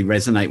will really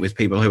resonate with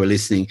people who are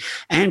listening,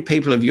 and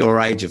people of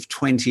your age of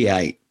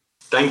 28.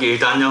 Thank you,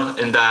 Daniel.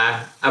 And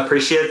I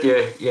appreciate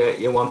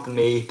you wanting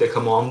me to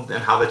come on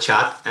and have a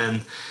chat.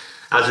 And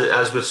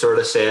as we've sort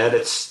of said,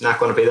 it's not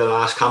going to be the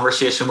last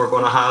conversation we're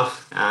going to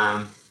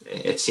have.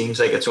 It seems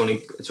like it's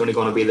only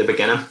going to be the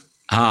beginning.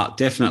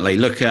 Definitely.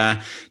 Look,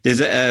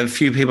 there's a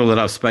few people that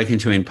I've spoken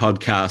to in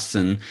podcasts,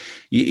 and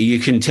you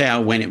can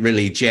tell when it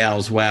really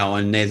gels well.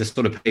 And they're the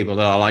sort of people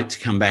that I like to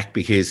come back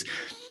because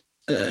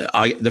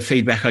the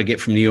feedback I get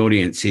from the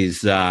audience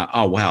is,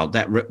 oh, wow,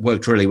 that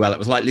worked really well. It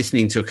was like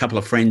listening to a couple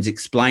of friends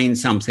explain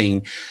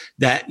something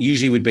that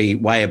usually would be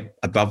way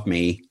above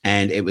me,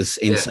 and it was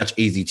in such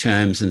easy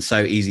terms and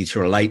so easy to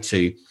relate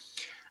to.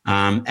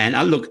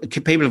 And look,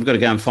 people have got to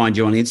go and find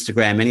you on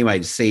Instagram anyway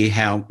to see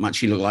how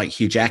much you look like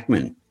Hugh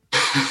Jackman.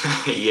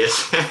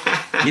 Yes.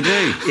 You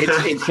do.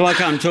 It's like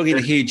I'm talking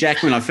to Hugh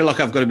Jackman. I feel like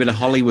I've got a bit of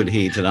Hollywood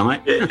here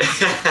tonight.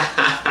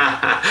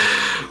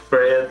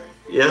 Brilliant.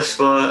 Yes,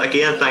 well,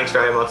 again, thanks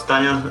very much,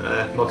 Daniel.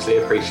 Muchly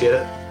appreciate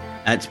it.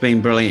 It's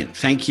been brilliant.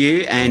 Thank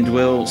you, and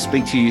we'll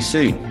speak to you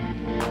soon.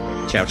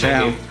 Ciao,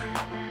 ciao.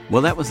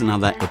 Well, that was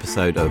another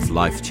episode of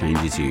Life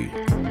Changes You.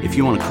 If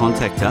you want to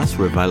contact us,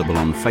 we're available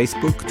on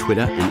Facebook,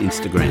 Twitter and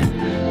Instagram.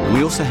 And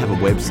we also have a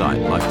website,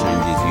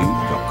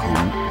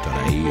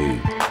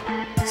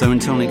 lifechangesyou.com.au. So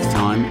until next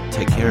time,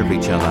 take care of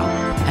each other,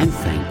 and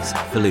thanks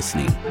for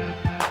listening.